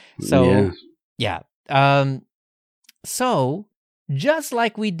happened? So so just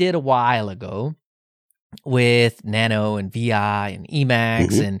like we did a while ago with Nano and VI and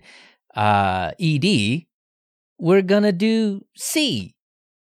Emacs and ED, we're gonna do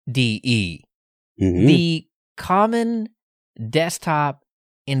CDE, the Common Desktop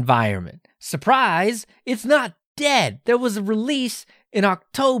Environment. Surprise! It's not dead. There was a release in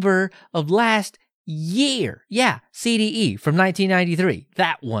October of last year. Yeah, CDE from 1993.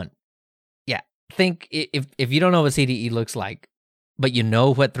 That one. Yeah, think if you don't know what CDE looks like, but you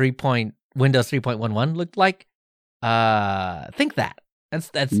know what Windows 3.11 looked like, think that.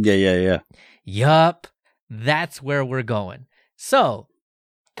 That's yeah. Yup, that's where we're going. So,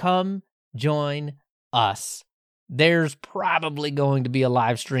 come join us. There's probably going to be a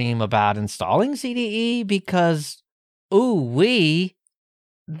live stream about installing CDE because, this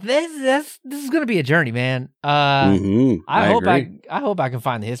is going to be a journey, man. I hope I can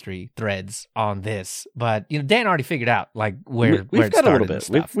find the history threads on this, but Dan already figured out like where it started. A little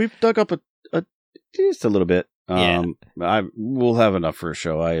bit. We've dug up just a little bit. We'll have enough for a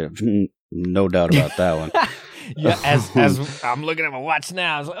show. I have no doubt about that one. Yeah, as I'm looking at my watch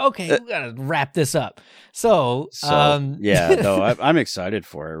now, I was like, okay, we gotta wrap this up. So I'm excited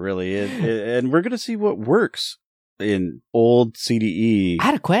for it, really, and we're gonna see what works in old CDE. I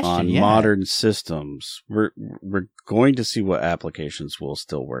had a question on modern systems. We're going to see what applications will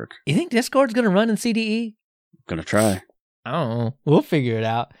still work. You think Discord's gonna run in CDE? Gonna try. I don't know. We'll figure it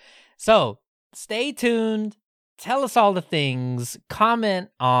out. So stay tuned. Tell us all the things. Comment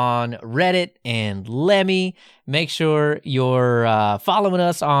on Reddit and Lemmy. Make sure you're following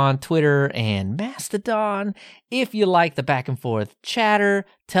us on Twitter and Mastodon. If you like the back and forth chatter,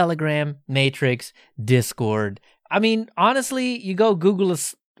 Telegram, Matrix, Discord. I mean, honestly, you go Google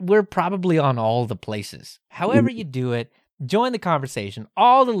us. We're probably on all the places. However you do it, join the conversation.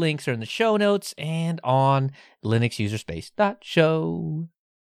 All the links are in the show notes and on linuxuserspace.show.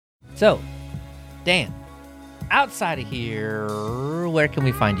 So, Dan, outside of here, where can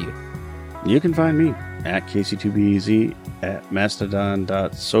we find you? You can find me at KC2BEZ at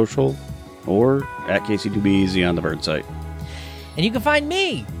mastodon.social or at KC2BEZ on the bird site. And you can find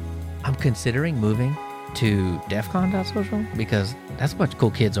me. I'm considering moving to defcon.social because that's a bunch of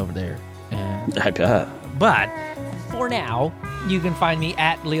cool kids over there. I bet. But for now, you can find me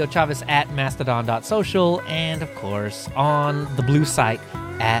at Leo Chavez at mastodon.social and, of course, on the blue site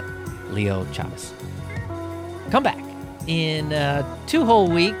at Leo Chavez. Come back in 2 whole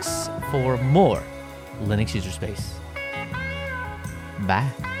weeks for more Linux User Space.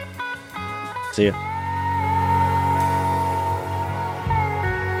 Bye. See ya.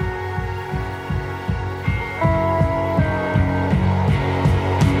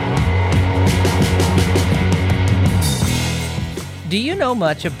 Do you know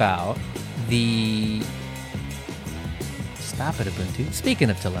much about the... Stop at Ubuntu. Speaking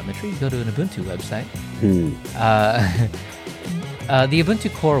of telemetry, go to an Ubuntu website. The Ubuntu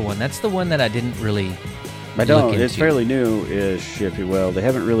Core one, that's the one that I didn't really look into. It's fairly new-ish, if you will. They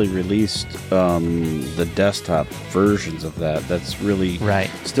haven't really released the desktop versions of that. That's really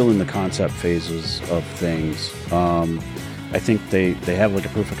still in the concept phases of things. I think they have like a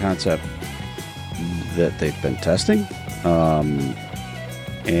proof of concept that they've been testing.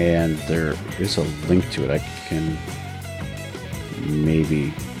 And there is a link to it. I can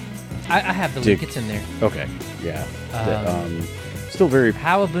maybe... I have the link. It's in there. Okay. Yeah. Still very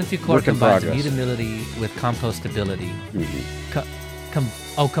how Ubuntu Core combines immutability with compostability.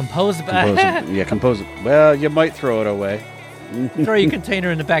 Composability. Yeah, compose. Well, you might throw it away. Throw your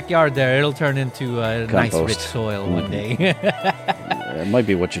container in the backyard there. It'll turn into a nice rich soil one day. It might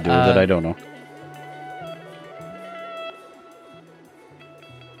be what you do with it. I don't know.